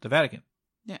from the Vatican.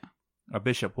 Yeah. A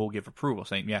bishop will give approval,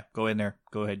 saying, yeah, go in there,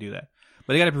 go ahead, do that.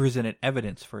 But they got to present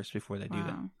evidence first before they do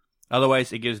that.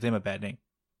 Otherwise, it gives them a bad name.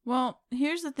 Well,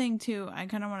 here's the thing too. I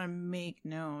kind of want to make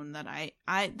known that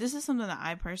I this is something that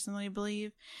I personally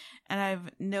believe, and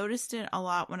I've noticed it a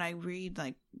lot when I read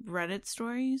like Reddit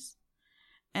stories.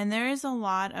 And there is a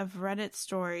lot of Reddit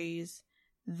stories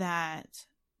that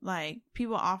like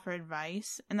people offer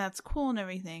advice, and that's cool and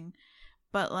everything,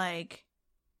 but like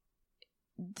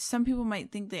some people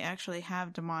might think they actually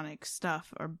have demonic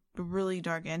stuff or really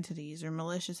dark entities or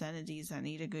malicious entities that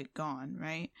need to get gone,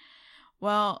 right?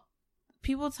 Well,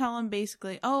 people tell them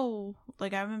basically, oh,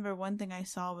 like I remember one thing I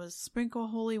saw was sprinkle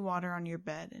holy water on your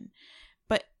bed.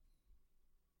 But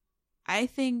I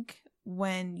think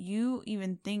when you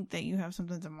even think that you have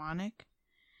something demonic,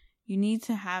 you need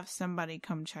to have somebody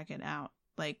come check it out.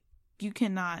 Like, you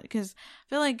cannot, because I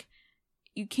feel like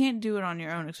you can't do it on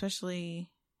your own, especially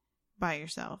by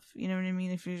yourself. You know what I mean?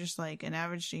 If you're just like an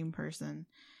average dream person,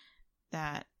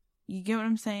 that, you get what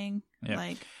I'm saying? Yeah.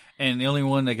 Like, and the only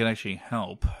one that can actually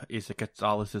help is a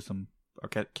Catholicism or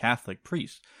Catholic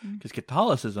priest. Because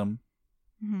Catholicism,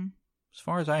 as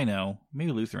far as I know,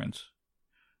 maybe Lutherans,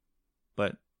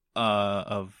 but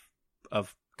of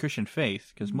Christian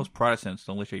faith, because most Protestants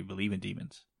don't literally believe in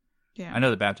demons. Yeah, I know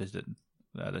the Baptists didn't.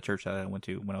 The church that I went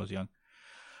to when I was young,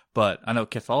 but I know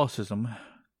Catholicism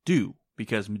do,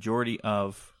 because majority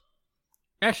of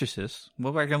exorcists,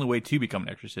 well, the only way to become an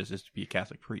exorcist is to be a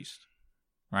Catholic priest,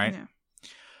 right? Yeah.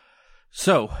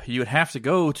 So you would have to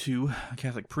go to a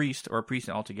Catholic priest or a priest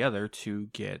altogether to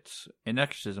get an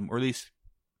exorcism, or at least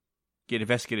get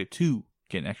investigated to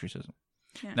get an exorcism.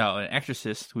 Yeah. Now, an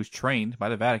exorcist who's trained by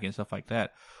the Vatican and stuff like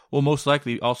that will most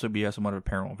likely also be somewhat of a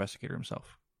paranormal investigator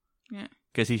himself. Yeah.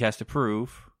 Because he has to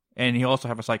prove, and he'll also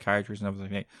have a psychiatrist and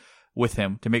everything like that with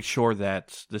him to make sure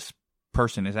that this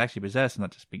person is actually possessed and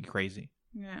not just being crazy.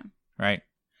 Yeah. Right?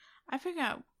 I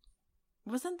forgot,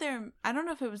 wasn't there, I don't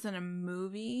know if it was in a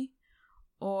movie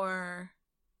or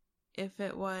if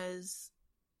it was,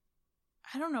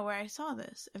 I don't know where I saw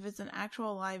this, if it's an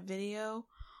actual live video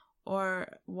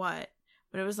or what,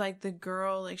 but it was like the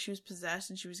girl, like she was possessed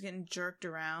and she was getting jerked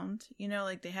around, you know,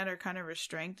 like they had her kind of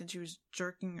restrained and she was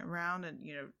jerking around and,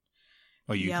 you know,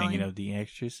 Are you yelling. thinking of The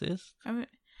Exorcist? I mean,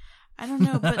 I don't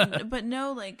know, but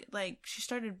no, like she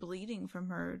started bleeding from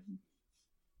her.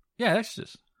 Yeah,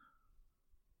 Exorcist.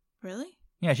 Really?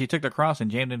 Yeah, she took the cross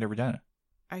and jammed it in her vagina.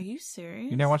 Are you serious?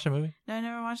 You never watched the movie? No, I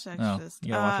never watched The No, Exorcist.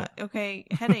 you gotta watch it. Okay,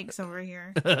 headaches over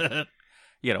here.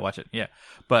 You gotta watch it, yeah.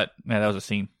 But, man, that was a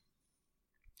scene.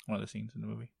 One of the scenes in the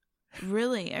movie.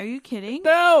 Really? Are you kidding?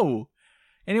 No!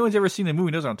 Anyone's ever seen the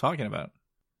movie knows what I'm talking about.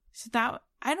 So that,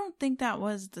 I don't think that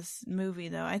was this movie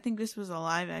though. I think this was a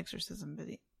live exorcism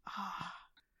video. Ah.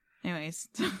 Anyways.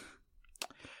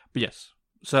 But yes.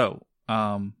 So,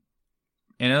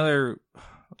 another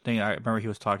thing I remember he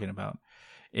was talking about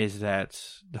is that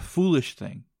the foolish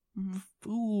thing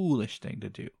to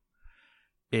do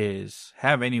is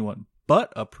have anyone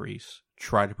but a priest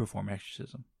try to perform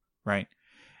exorcism, right?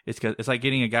 It's like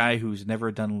getting a guy who's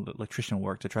never done electrician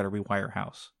work to try to rewire a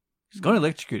house. He's going to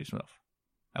electrocute himself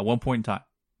at one point in time.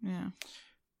 Yeah.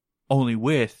 Only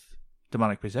with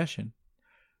demonic possession,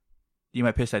 you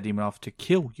might piss that demon off to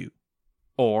kill you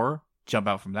or jump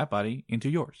out from that body into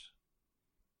yours.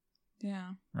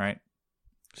 Yeah. Right?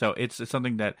 So it's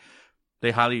something that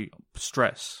they highly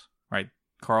stress, right?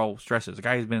 Carl stresses. The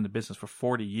guy who's been in the business for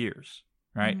 40 years,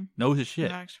 right? Knows his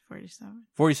shit. Actually 47.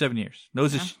 47 years.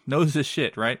 Knows his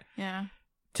shit, right? Yeah.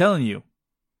 Telling you,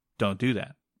 don't do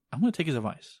that. I'm going to take his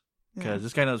advice. Because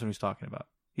this guy knows what he's talking about.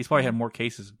 He's probably had more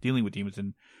cases dealing with demons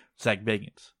than Zach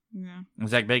Bagans. Yeah. And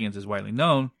Zach Bagans is widely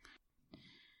known.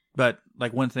 But,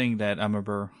 like, one thing that I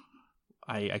remember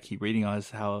I keep reading on is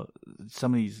how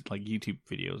some of these, like, YouTube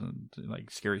videos and,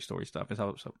 like, scary story stuff is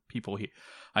how people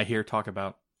I hear talk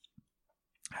about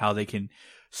how they can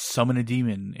summon a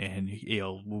demon and,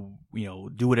 you know,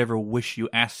 do whatever wish you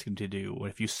ask him to do. Or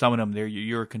if you summon them,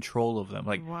 you're in control of them.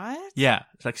 Like, what? Yeah.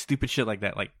 It's like stupid shit like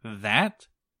that. Like, that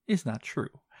is not true.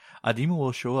 A demon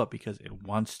will show up because it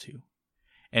wants to.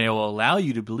 And it will allow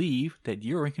you to believe that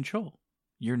you're in control.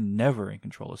 You're never in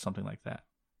control of something like that.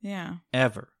 Yeah.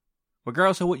 Ever.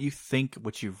 Regardless of what you think,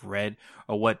 what you've read,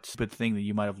 or what stupid thing that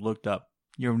you might have looked up,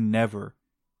 you're never,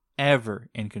 ever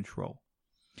in control.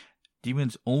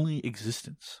 Demons' only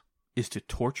existence is to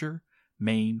torture,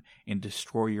 maim, and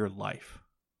destroy your life.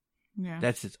 Yeah.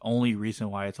 That's its only reason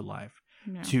why it's alive.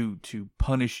 Yeah. To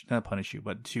punish, not punish you,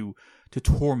 but to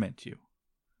torment you.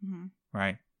 Mm-hmm.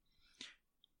 Right?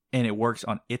 And it works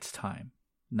on its time,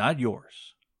 not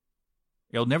yours.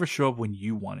 It'll never show up when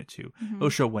you want it to. It'll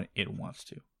show up when it wants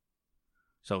to.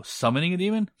 So summoning a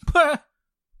demon?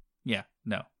 Yeah,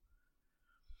 no.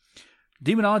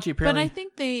 Demonology apparently. But I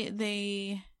think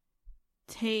they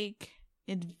take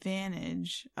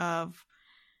advantage of,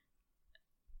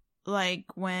 like,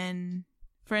 when,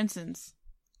 for instance,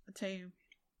 I'll tell you,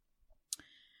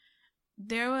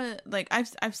 there was, like,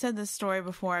 I've said this story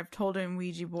before. I've told it in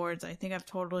Ouija boards. I think I've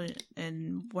told it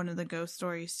in one of the ghost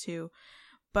stories too.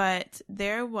 But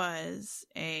there was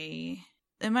in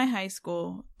my high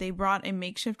school, they brought a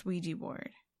makeshift Ouija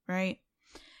board, right?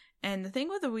 And the thing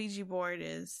with the Ouija board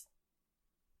is,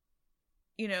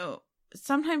 you know,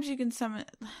 sometimes you can summon,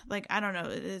 like, I don't know.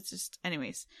 It's just,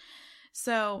 anyways.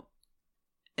 So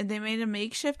they made a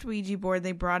makeshift Ouija board.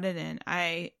 They brought it in.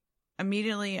 I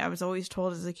was always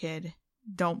told as a kid,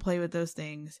 don't play with those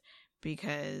things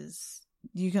because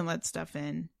you can let stuff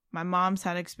in. My mom's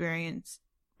had experience.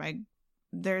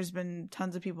 There's been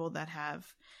tons of people that have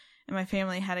in my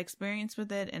family had experience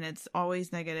with it, and it's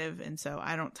always negative, and so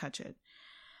I don't touch it.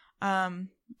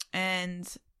 And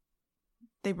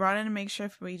they brought in a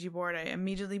makeshift Ouija board. I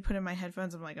immediately put in my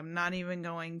headphones. I'm like, I'm not even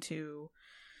going to,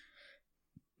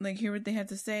 like, hear what they had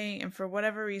to say. And for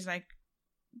whatever reason, I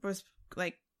was,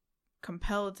 like,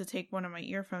 compelled to take one of my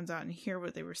earphones out and hear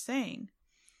what they were saying.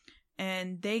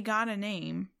 And they got a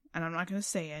name, and I'm not going to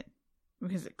say it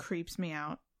because it creeps me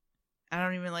out. I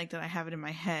don't even like that I have it in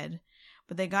my head.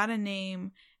 But they got a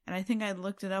name, and I think I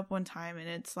looked it up one time, and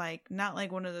it's, like, not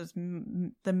like one of those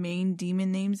the main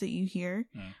demon names that you hear,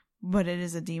 but it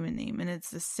is a demon name. And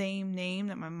it's the same name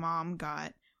that my mom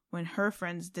got when her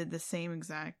friends did the same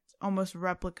exact, almost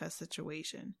replica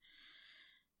situation.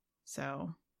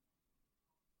 So,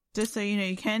 just so you know,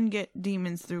 you can get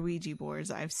demons through Ouija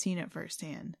boards. I've seen it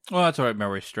firsthand. Well, that's what I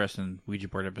remember stressing Ouija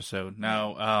board episode.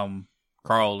 Now,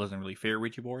 Carl doesn't really fear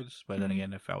Ouija boards, but then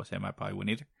again, if I was him, I probably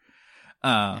wouldn't either.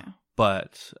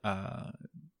 But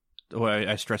what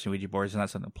I stress in Ouija boards is not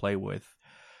something to play with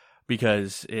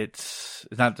because it's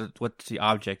not what's the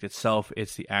object itself,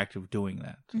 it's the act of doing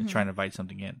that, trying to invite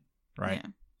something in, right? Yeah.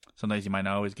 Sometimes you might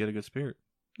not always get a good spirit.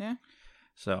 Yeah.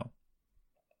 So,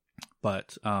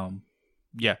 but,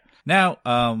 yeah. Now,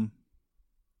 I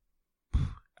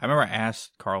remember I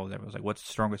asked Carl, I was like, what's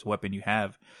the strongest weapon you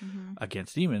have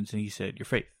against demons? And he said, your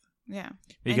faith. Yeah.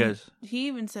 Because and he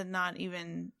even said not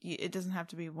even, it doesn't have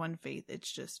to be one faith.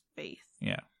 It's just faith.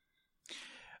 Yeah.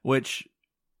 Which,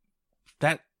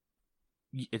 that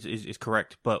is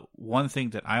correct. But one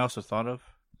thing that I also thought of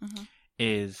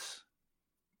is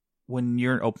when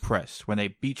you're oppressed, when they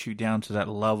beat you down to that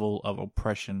level of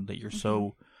oppression that you're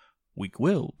so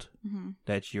weak-willed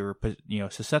that you're,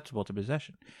 susceptible to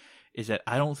possession, is that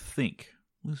I don't think,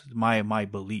 this is my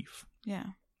belief. Yeah.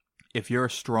 If you're a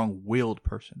strong-willed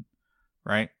person,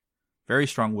 right? Very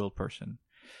strong-willed person,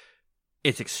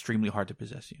 it's extremely hard to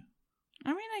possess you. I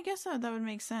mean, I guess that would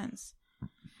make sense.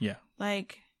 Yeah.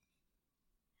 Like,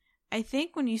 I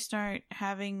think when you start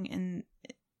having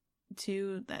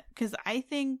that, because I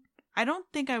don't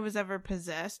think I was ever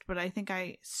possessed, but I think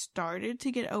I started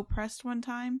to get oppressed one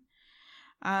time.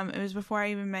 It was before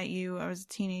I even met you. I was a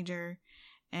teenager,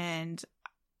 and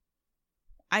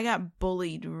I got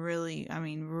bullied really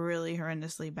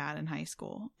horrendously bad in high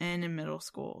school and in middle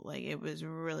school. Like, it was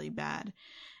really bad.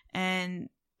 And,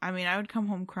 I mean, I would come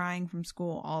home crying from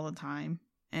school all the time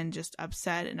and just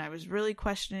upset. And I was really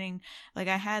questioning, like,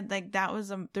 I had, like, there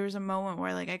was a moment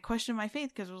where, like, I questioned my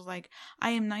faith because it was like,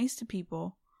 I am nice to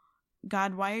people.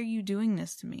 God, why are you doing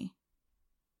this to me?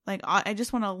 Like, I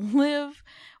just want to live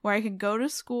where I could go to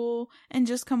school and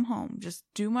just come home. Just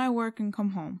do my work and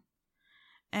come home.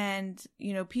 And,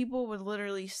 people would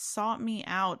literally salt me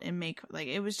out and make, like,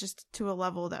 it was just to a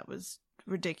level that was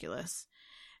ridiculous.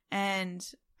 And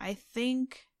I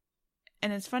think,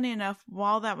 and it's funny enough,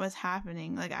 while that was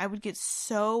happening, like, I would get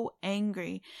so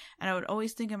angry, and I would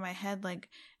always think in my head, like,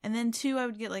 and then too, I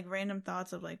would get, like, random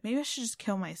thoughts of, like, maybe I should just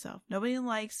kill myself. Nobody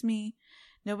likes me.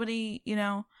 Nobody,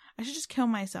 I should just kill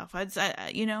myself. And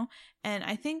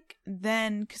I think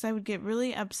then, because I would get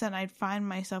really upset, and I'd find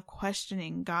myself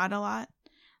questioning God a lot.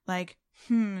 Like,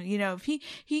 if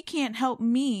he can't help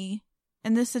me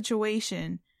in this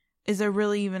situation, is there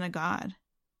really even a God?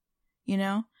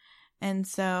 And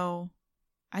so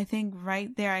I think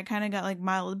right there, I kind of got, like,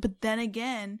 mild. But then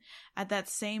again, at that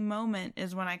same moment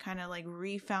is when I kind of, like,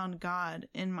 refound God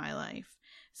in my life.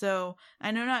 So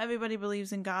I know not everybody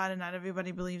believes in God, and not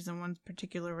everybody believes in one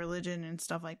particular religion and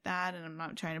stuff like that. And I'm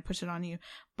not trying to push it on you,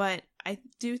 but I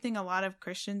do think a lot of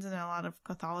Christians and a lot of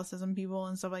Catholicism people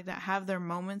and stuff like that have their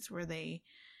moments where they,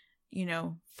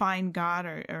 find God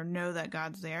or know that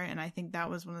God's there. And I think that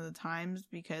was one of the times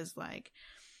because, like,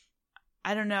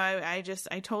 I don't know, I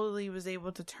totally was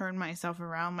able to turn myself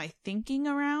around, my thinking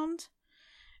around.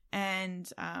 And,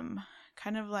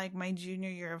 kind of like my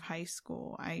junior year of high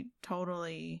school, I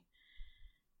totally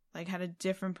like had a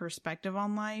different perspective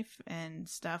on life and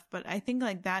stuff. But I think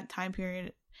like that time period,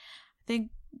 I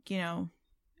think, you know,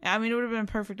 I mean, it would have been a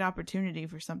perfect opportunity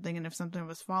for something. And if something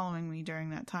was following me during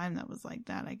that time that was like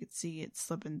that, I could see it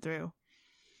slipping through.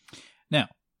 Now,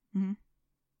 Mm-hmm.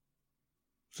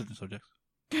 switching subjects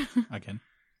again.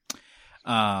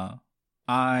 I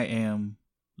am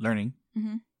learning.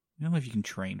 Mm-hmm. I don't know if you can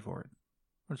train for it.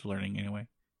 But it's learning anyway.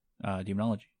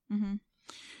 Demonology. Mm-hmm.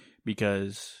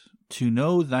 Because to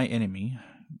know thy enemy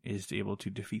is to be able to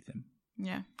defeat them.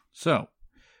 Yeah. So,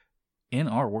 in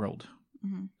our world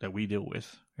Mm-hmm. that we deal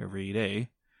with every day,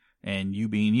 and you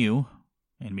being you,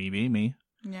 and me being me,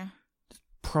 Yeah.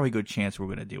 probably a good chance we're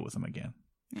going to deal with them again.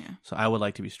 Yeah. So I would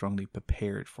like to be strongly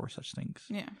prepared for such things.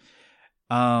 Yeah.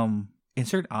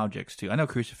 Insert objects too. I know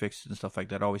crucifixes and stuff like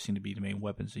that always seem to be the main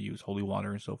weapons to use, holy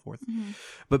water and so forth. Mm-hmm.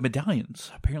 But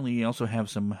medallions apparently also have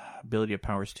some ability of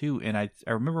powers too. And I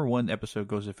remember one episode,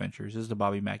 Ghost Adventures. This is the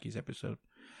Bobby Mackey's episode,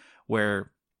 where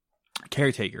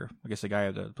caretaker, I guess the guy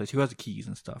of the place who has the keys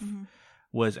and stuff, Mm-hmm.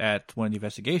 was at one of the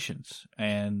investigations.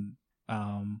 And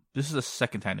this is the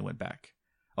second time they went back.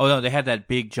 Oh no, they had that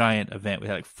big giant event. We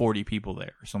had like 40 people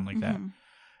there or something like that. Mm-hmm.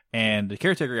 And the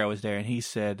caretaker guy was there, and he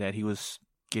said that he was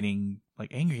getting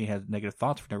like angry. He had negative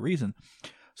thoughts for no reason.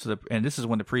 So and this is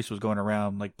when the priest was going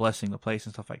around like blessing the place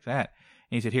and stuff like that.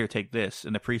 And he said, "Here, take this."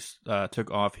 And the priest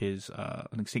took off his I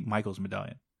think St. Michael's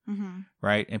medallion, Mm-hmm.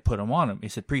 right, and put him on him. He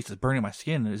said, "Priest, it's burning my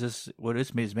skin. Is this what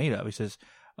it's made of?" He says,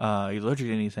 "Are you allergic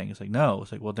to anything?" It's like, "No."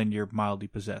 It's like, "Well, then you're mildly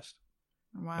possessed.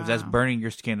 Wow. If that's burning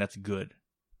your skin, that's good,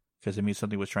 because it means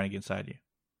something was trying to get inside you."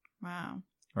 Wow.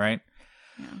 Right?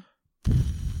 Yeah.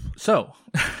 So,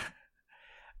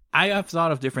 I have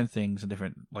thought of different things and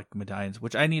different like medallions,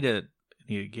 which I need to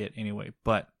get anyway.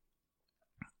 But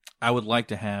I would like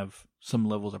to have some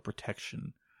levels of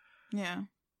protection. Yeah.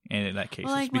 And in that case,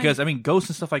 Well, like because I mean, ghosts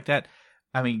and stuff like that.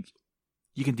 I mean,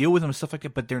 you can deal with them and stuff like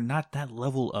that, but they're not that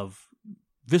level of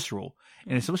visceral.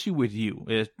 And especially with you,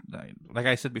 like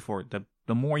I said before,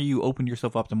 the more you open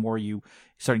yourself up, the more you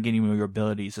start getting your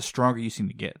abilities, the stronger you seem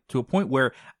to get, to a point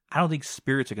where I don't think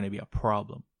spirits are going to be a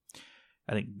problem.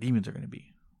 I think demons are going to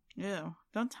be. Ew.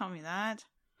 Don't tell me that.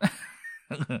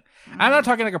 I'm not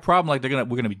talking like a problem like we're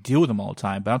gonna be deal with them all the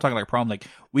time, but I'm talking like a problem like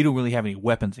we don't really have any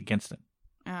weapons against them.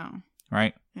 Oh.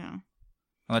 Right? Yeah. I'm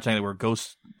not saying that we're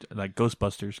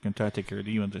Ghostbusters can try to take care of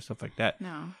demons and stuff like that.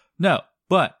 No.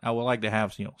 But I would like to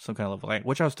have some kind of level, like,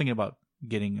 which I was thinking about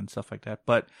getting and stuff like that.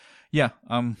 But yeah,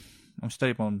 I'm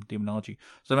studying on demonology,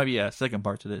 so there might be a second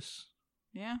part to this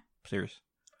Yeah. series.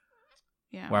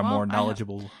 Yeah. Where I'm more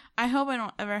knowledgeable. I hope I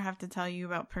don't ever have to tell you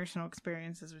about personal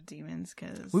experiences with demons,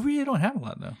 because We really don't have a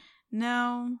lot though.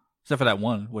 No. Except for that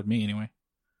one with me, anyway.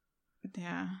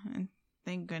 Yeah, and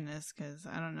thank goodness, because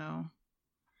I don't know.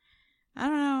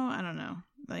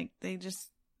 Like, they just,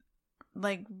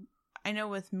 like, I know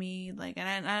with me, like,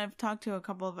 and I've talked to a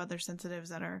couple of other sensitives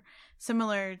that are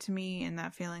similar to me in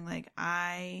that feeling, like,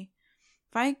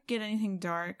 if I get anything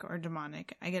dark or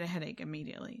demonic, I get a headache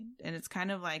immediately. And it's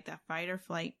kind of like that fight or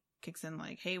flight kicks in,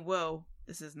 like, hey, whoa,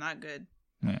 this is not good.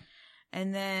 Yeah.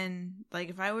 And then, like,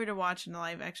 if I were to watch a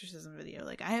live exorcism video,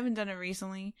 like, I haven't done it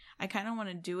recently. I kind of want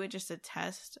to do it just to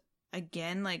test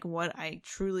again, like, what I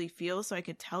truly feel, so I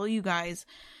could tell you guys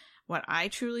what I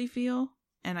truly feel,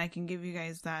 and I can give you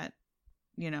guys that,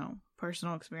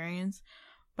 personal experience.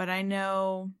 But I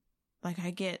know, like,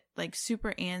 I get, like,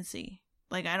 super antsy.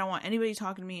 Like, I don't want anybody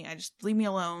talking to me. I just leave me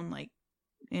alone. Like,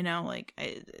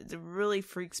 it really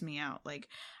freaks me out. Like,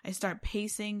 I start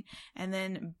pacing, and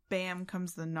then bam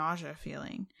comes the nausea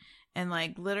feeling. And,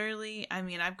 like, literally, I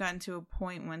mean, I've gotten to a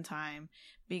point one time,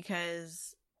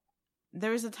 because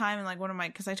there was a time in, like,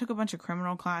 because I took a bunch of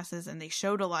criminal classes, and they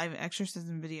showed a live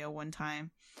exorcism video one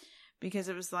time, because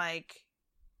it was like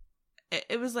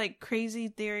crazy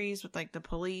theories with, like, the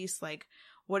police, like,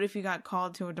 what if you got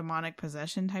called to a demonic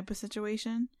possession type of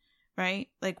situation, right?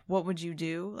 Like, what would you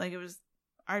do? Like,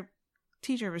 our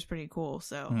teacher was pretty cool,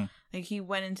 so like, he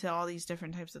went into all these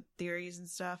different types of theories and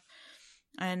stuff.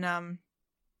 And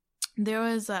there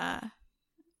was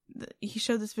he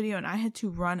showed this video, and I had to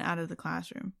run out of the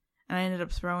classroom, and I ended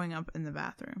up throwing up in the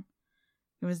bathroom.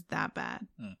 It was that bad.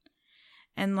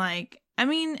 And, like, I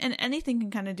mean, and anything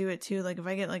can kind of do it too. Like, if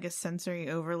I get, like, a sensory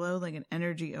overload, like an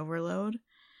energy overload,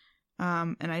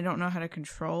 and I don't know how to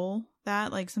control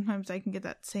that, like, sometimes I can get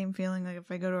that same feeling, like,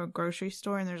 if I go to a grocery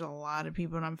store and there's a lot of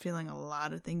people and I'm feeling a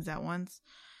lot of things at once,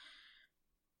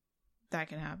 that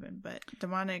can happen. But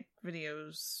demonic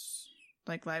videos,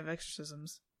 like live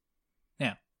exorcisms.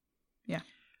 Yeah.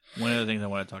 One of the things I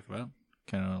want to talk about,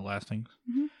 kind of the last things,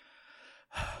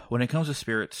 when it comes to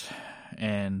spirits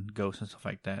and ghosts and stuff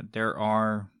like that, there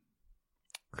are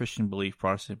Christian belief,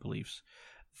 Protestant beliefs,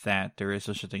 that there is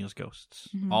such a thing as ghosts.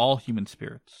 Mhm. All human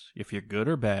spirits, if you're good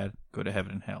or bad, go to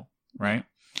heaven and hell, right?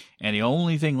 And the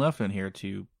only thing left in here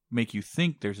to make you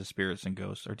think there's a spirits and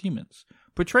ghosts are demons,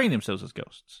 portraying themselves as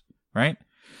ghosts, right?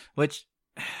 Which,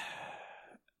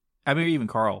 I mean, even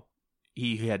Carl,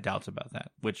 he had doubts about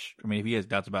that. Which, I mean, if he has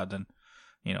doubts about it, then,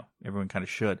 you know, everyone kind of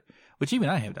should. Which even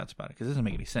I have doubts about it, because it doesn't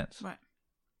make any sense. Right.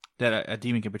 That a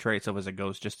demon can portray itself as a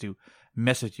ghost just to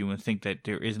mess with you and think that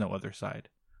there is no other side.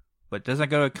 But doesn't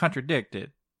go to contradict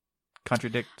it.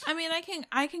 I mean,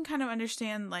 I can kind of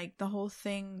understand, like, the whole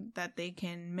thing that they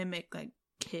can mimic, like,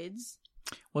 kids.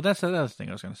 Well, that's the other thing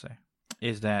I was going to say,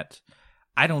 is that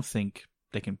I don't think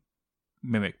they can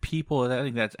mimic people. I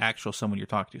think that's actual someone you're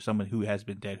talking to, someone who has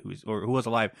been dead, who was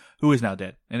alive, who is now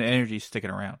dead, and the energy is sticking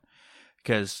around.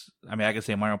 Because, I mean, I can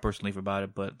say my own personal belief about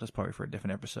it, but that's probably for a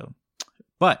different episode.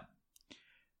 But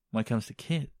when it comes to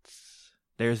kids,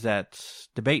 there's that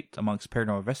debate amongst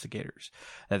paranormal investigators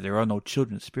that there are no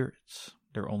children spirits.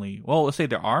 There are only, well, let's say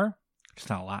there are, just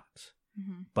not a lot.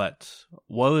 Mm-hmm. But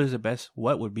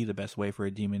what would be the best way for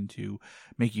a demon to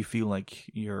make you feel like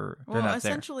they're not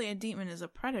essentially a demon is a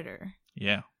predator.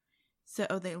 Yeah. So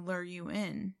they lure you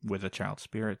in. With a child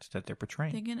spirit that they're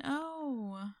portraying. Thinking,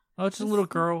 oh, it's a little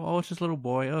girl. Oh, it's just a little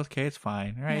boy. Oh, okay, it's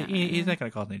fine. Right? Yeah, He's not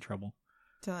going to cause any trouble.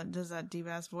 So it does that deep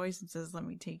ass voice and says, "Let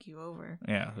me take you over."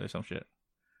 Yeah, there's some shit.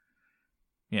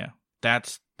 Yeah,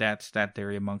 that's that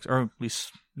theory amongst, or at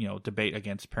least, you know, debate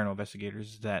against paranormal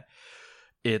investigators, is that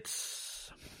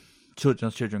it's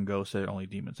children ghosts, they're only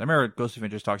demons. I remember Ghost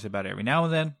Adventures talks about it every now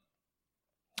and then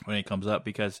when it comes up,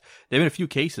 because there have been a few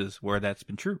cases where that's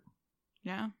been true.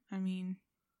 Yeah, I mean,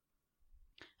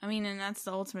 and that's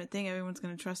the ultimate thing. Everyone's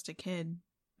going to trust a kid.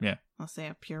 Yeah. Unless they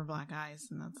have pure black eyes,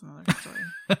 and that's another story.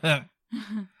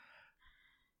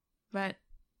 But,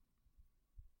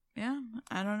 yeah,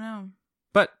 I don't know.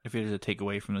 But if it is a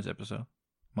takeaway from this episode,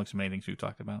 amongst the many things we've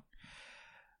talked about,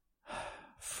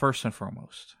 first and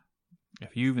foremost,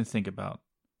 if you even think about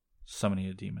summoning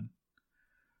a demon,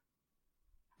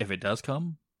 if it does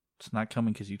come, it's not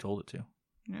coming because you told it to.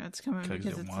 Yeah, it's coming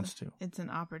because it wants to. It's an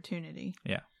opportunity.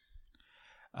 Yeah.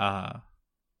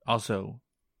 Also,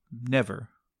 never,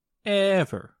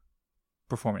 ever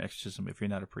perform an exorcism if you're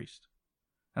not a priest.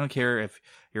 I don't care if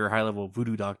you're a high-level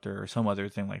voodoo doctor or some other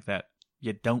thing like that.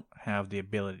 You don't have the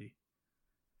ability.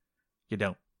 You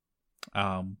don't.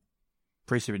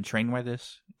 Priests have been trained by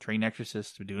this. Trained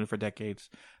exorcists have been doing it for decades.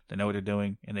 They know what they're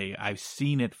doing, and I've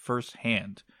seen it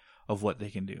firsthand of what they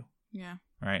can do. Yeah.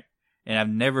 Right? And I've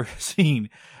never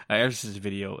seen an exorcist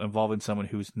video involving someone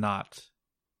who's not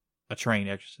a trained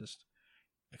exorcist,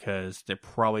 because it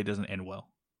probably doesn't end well.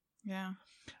 Yeah.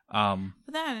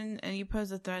 But that, and you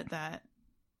pose a threat that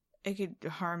it could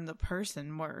harm the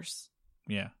person worse.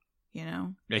 Yeah. You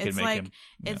know? It's like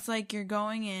it's like you're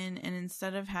going in, and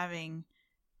instead of having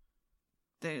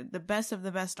the best of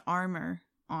the best armor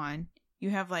on, you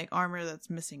have like armor that's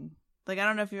missing. Like, I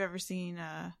don't know if you've ever seen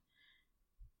I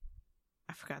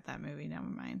forgot that movie, never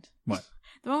mind. What?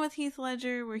 The one with Heath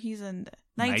Ledger where he's in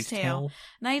Knight's Tale.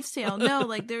 No,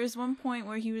 like there was one point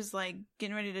where he was like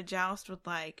getting ready to joust with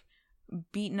like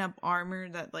beaten up armor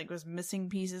that like was missing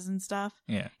pieces and stuff.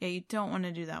 Yeah, you don't want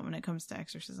to do that when it comes to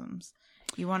exorcisms.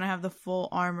 You want to have the full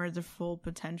armor, the full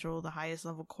potential, the highest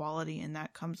level quality, and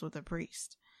that comes with a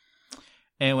priest.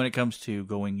 And when it comes to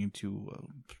going into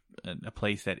a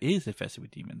place that is infested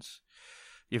with demons,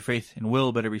 your faith and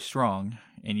will better be strong,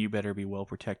 and you better be well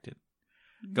protected.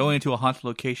 Mm-hmm. Going into a haunted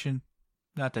location,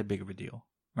 not that big of a deal,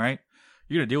 right?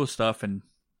 You're going to deal with stuff, and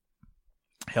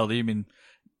hell, they even...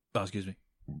 Oh, excuse me.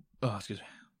 I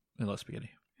love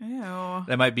spaghetti. Ew.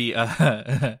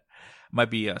 That might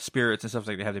be spirits and stuff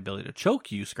like that have the ability to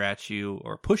choke you, scratch you,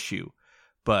 or push you,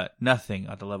 but nothing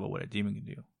at the level of what a demon can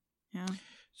do. Yeah.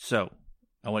 So,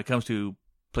 when it comes to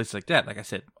places like that, like I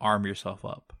said, arm yourself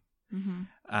up. Mm-hmm.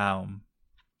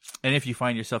 And if you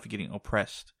find yourself getting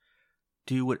oppressed,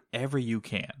 do whatever you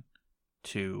can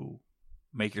to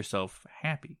make yourself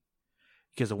happy.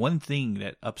 Because the one thing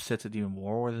that upsets a demon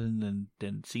more than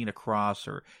seeing a cross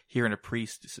or hearing a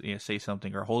priest say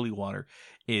something, or holy water,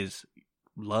 is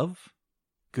love,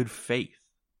 good faith,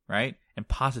 right? And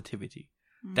positivity.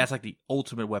 Mm-hmm. That's like the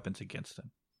ultimate weapons against them.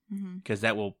 Because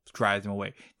that will drive them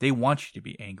away. They want you to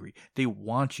be angry. They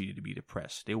want you to be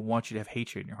depressed. They want you to have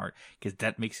hatred in your heart, because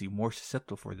that makes you more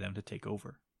susceptible for them to take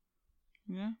over.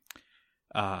 Yeah.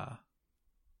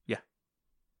 Yeah.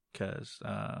 Because,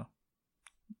 like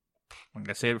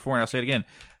I said before, and I'll say it again,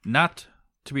 not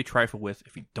to be trifled with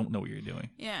if you don't know what you're doing.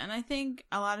 Yeah, and I think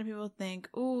a lot of people think,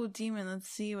 "Oh, demon, let's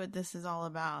see what this is all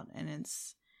about." And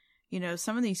it's,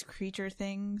 some of these creature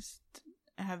things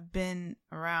have been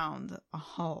around a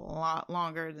whole lot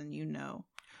longer than you know.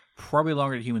 Probably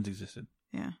longer than humans existed.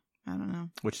 Yeah, I don't know.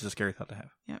 Which is a scary thought to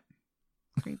have. Yep.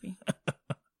 Creepy.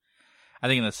 I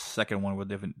think in the second one with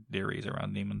different theories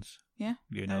around demons. Yeah.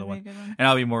 Be another that'd be one. a good one. And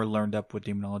I'll be more learned up with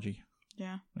demonology.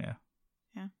 Yeah. Yeah.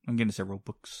 Yeah. I'm getting several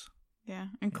books. Yeah.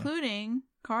 Including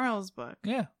Carl's book.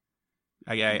 Yeah.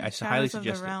 I highly Shadows of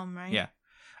suggest the it. Realm, right? Yeah.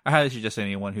 I highly suggest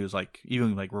anyone who's like,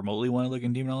 even like remotely want to look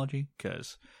in demonology,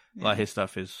 because a lot of his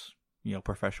stuff is,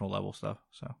 professional level stuff.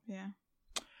 So. Yeah.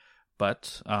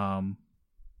 But,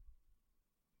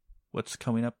 what's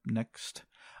coming up next?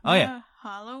 Oh, yeah.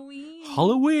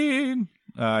 Halloween.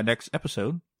 Next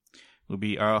episode will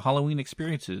be our Halloween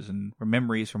experiences and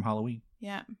memories from Halloween.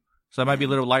 Yeah. So it might be a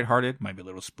little lighthearted, might be a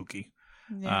little spooky.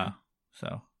 Yeah.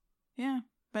 So. Yeah.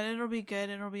 But it'll be good.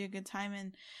 It'll be a good time.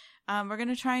 And we're going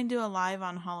to try and do a live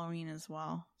on Halloween as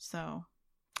well. So.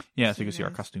 Yeah, so you can see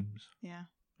our costumes. Yeah.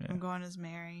 I'm going as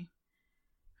Mary.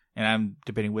 And I'm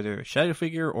debating whether a shadow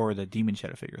figure or the demon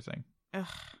shadow figure thing. Ugh.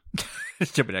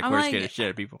 Just jumping that course, scared of shit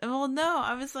at people. Well, no,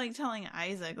 I was like telling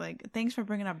Isaac, like, thanks for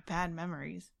bringing up bad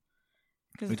memories.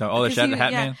 We talk, the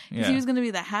Hat Man? Because he was going to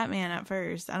be the Hat Man at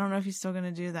first. I don't know if he's still going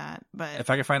to do that, but if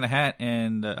I can find the hat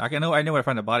and I know where to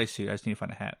find the bodysuit. I just need to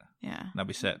find a hat. Yeah, and I'll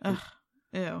be set. Ugh.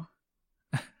 Ew.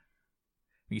 You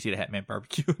can see the Hat Man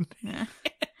barbecuing. Yeah.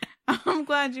 I'm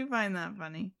glad you find that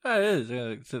funny. It is.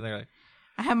 Sitting there like.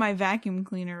 I have my vacuum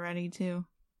cleaner ready too.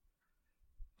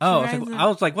 Oh, I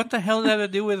was like, what the hell does that have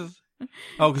to do with?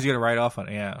 Oh, because you got to write off on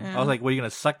it. Yeah. I was like, what, are you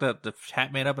going to suck the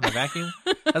Hat Man up in the vacuum?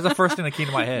 That's the first thing that came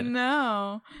to my head.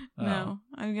 No.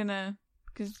 I'm going to,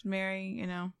 because Mary,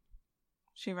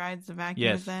 she rides the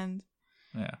vacuum at the end.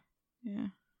 Yeah. Yeah.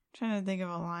 I'm trying to think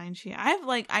of a line.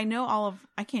 I know all of,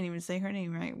 I can't even say her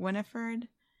name right. Winifred.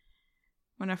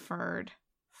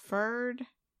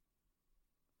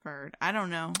 I don't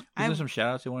know. Is there some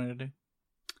shout outs you wanted to do?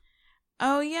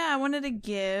 Oh, yeah. I wanted to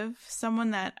give someone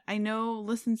that I know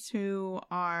listens to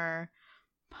our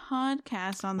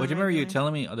podcast on the Well, do you remember you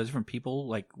telling me the different people?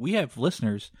 Like, we have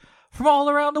listeners from all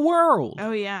around the world.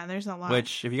 Oh, yeah. There's a lot.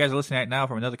 Which, if you guys are listening right now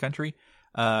from another country,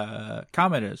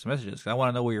 comment us, message us. I want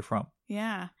to know where you're from.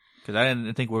 Yeah. Because I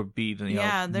didn't think we'd be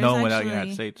known without the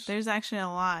United States. There's actually a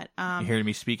lot. You hear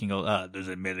me speaking, those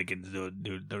Americans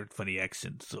do funny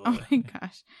accents. So. Oh, my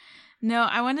gosh. No,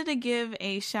 I wanted to give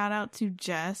a shout out to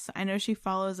Jess. I know she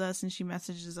follows us and she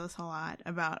messages us a lot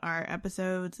about our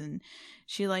episodes and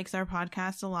she likes our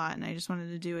podcast a lot. And I just wanted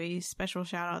to do a special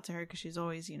shout out to her because she's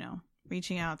always,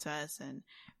 reaching out to us and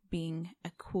being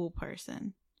a cool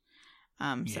person.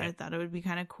 So I thought it would be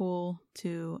kind of cool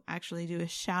to actually do a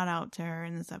shout out to her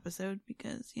in this episode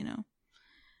because,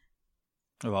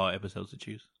 of all episodes to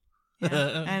choose.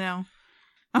 Yeah, I know.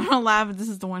 I'm gonna laugh if this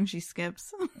is the one she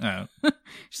skips. Oh.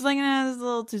 She's like, nah, this is a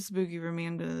little too spooky for me.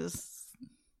 I'm gonna just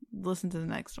listen to the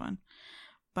next one.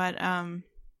 But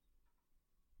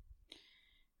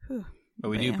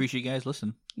we do appreciate you guys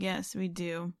listening. Yes, we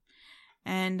do.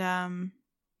 And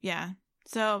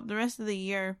so the rest of the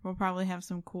year we'll probably have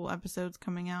some cool episodes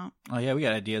coming out. Oh yeah, we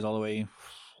got ideas all the way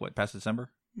past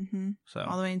December. Mm-hmm. So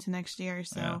all the way into next year.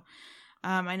 So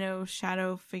I know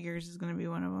Shadow Figures is going to be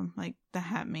one of them, like the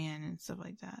Hat Man and stuff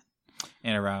like that.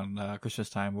 And around Christmas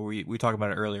time, we talked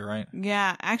about it earlier, right?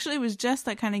 Yeah, actually, it was Jess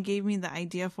that kind of gave me the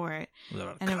idea for it.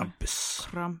 Krampus.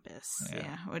 Krampus,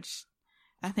 yeah, which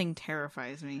that thing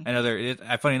terrifies me. I know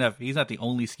funny enough, he's not the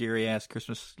only scary ass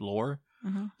Christmas lore.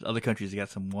 Mm-hmm. Other countries got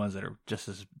some ones that are just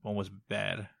as almost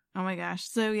bad. Oh my gosh!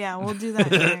 So yeah, we'll do that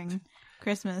during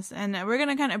Christmas, and we're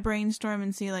gonna kind of brainstorm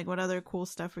and see like what other cool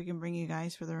stuff we can bring you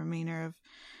guys for the remainder of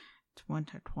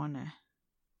 2020.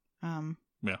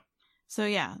 Yeah. So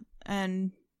yeah,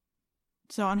 and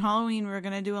so on Halloween we're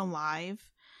gonna do a live,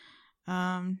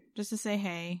 just to say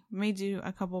hey. We may do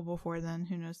a couple before then.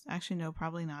 Who knows? Actually, no,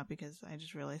 probably not because I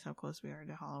just realized how close we are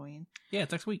to Halloween. Yeah,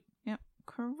 it's next week. Yep,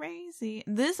 crazy.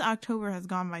 This October has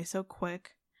gone by so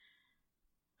quick.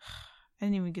 I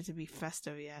didn't even get to be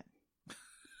festive yet.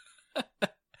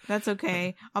 That's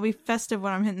okay. I'll be festive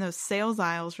when I'm hitting those sales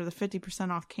aisles for the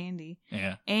 50% off candy.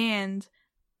 Yeah. And,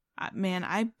 man,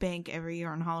 I bank every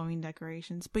year on Halloween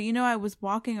decorations. But, I was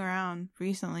walking around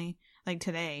recently, like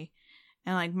today,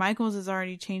 and, like, Michael's has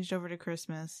already changed over to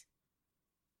Christmas.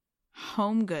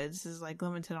 Home Goods is, like,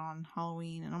 limited on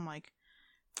Halloween. And I'm like...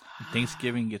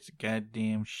 Thanksgiving gets a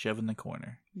goddamn shove in the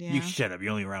corner. Yeah. You shut up.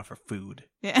 You're only around for food.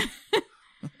 Yeah.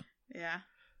 Yeah.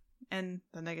 And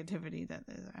the negativity that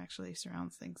actually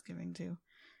surrounds Thanksgiving, too.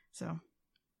 So.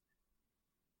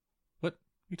 What are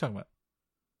you talking about?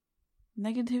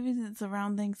 Negativity that's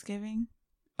around Thanksgiving?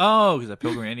 Oh, because that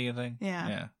Pilgrim Indian thing? Yeah.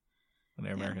 Yeah. When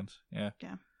they're Americans. Yeah.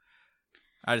 Yeah.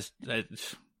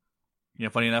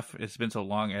 Funny enough, it's been so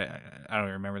long, I don't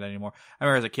even remember that anymore. I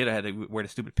remember as a kid, I had to wear the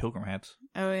stupid pilgrim hats.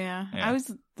 Oh yeah. I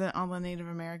was on the Native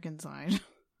American side.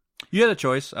 You had a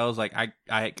choice. I was like,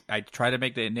 I tried to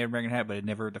make the Native American hat, but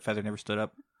the feather never stood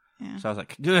up. Yeah. So I was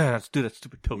like, let's do that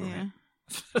stupid pilgrim hat.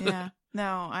 Yeah.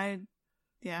 No,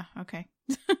 okay.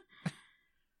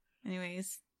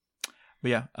 Anyways. But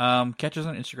yeah, catch us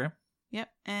on Instagram. Yep,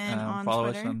 and on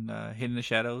follow Twitter. us on Hidden in the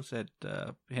Shadows at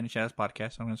Hidden Shadows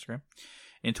Podcast on Instagram.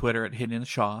 And Twitter at Hidden in the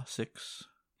Shaw 6.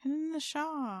 Hidden in the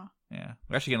Shaw. Yeah,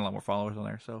 we're actually getting a lot more followers on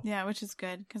there. So yeah, which is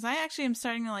good because I actually am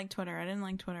starting to like Twitter. I didn't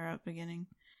like Twitter at the beginning.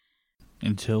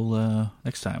 Until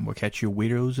next time, we'll catch you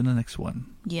weirdos in the next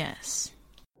one. Yes.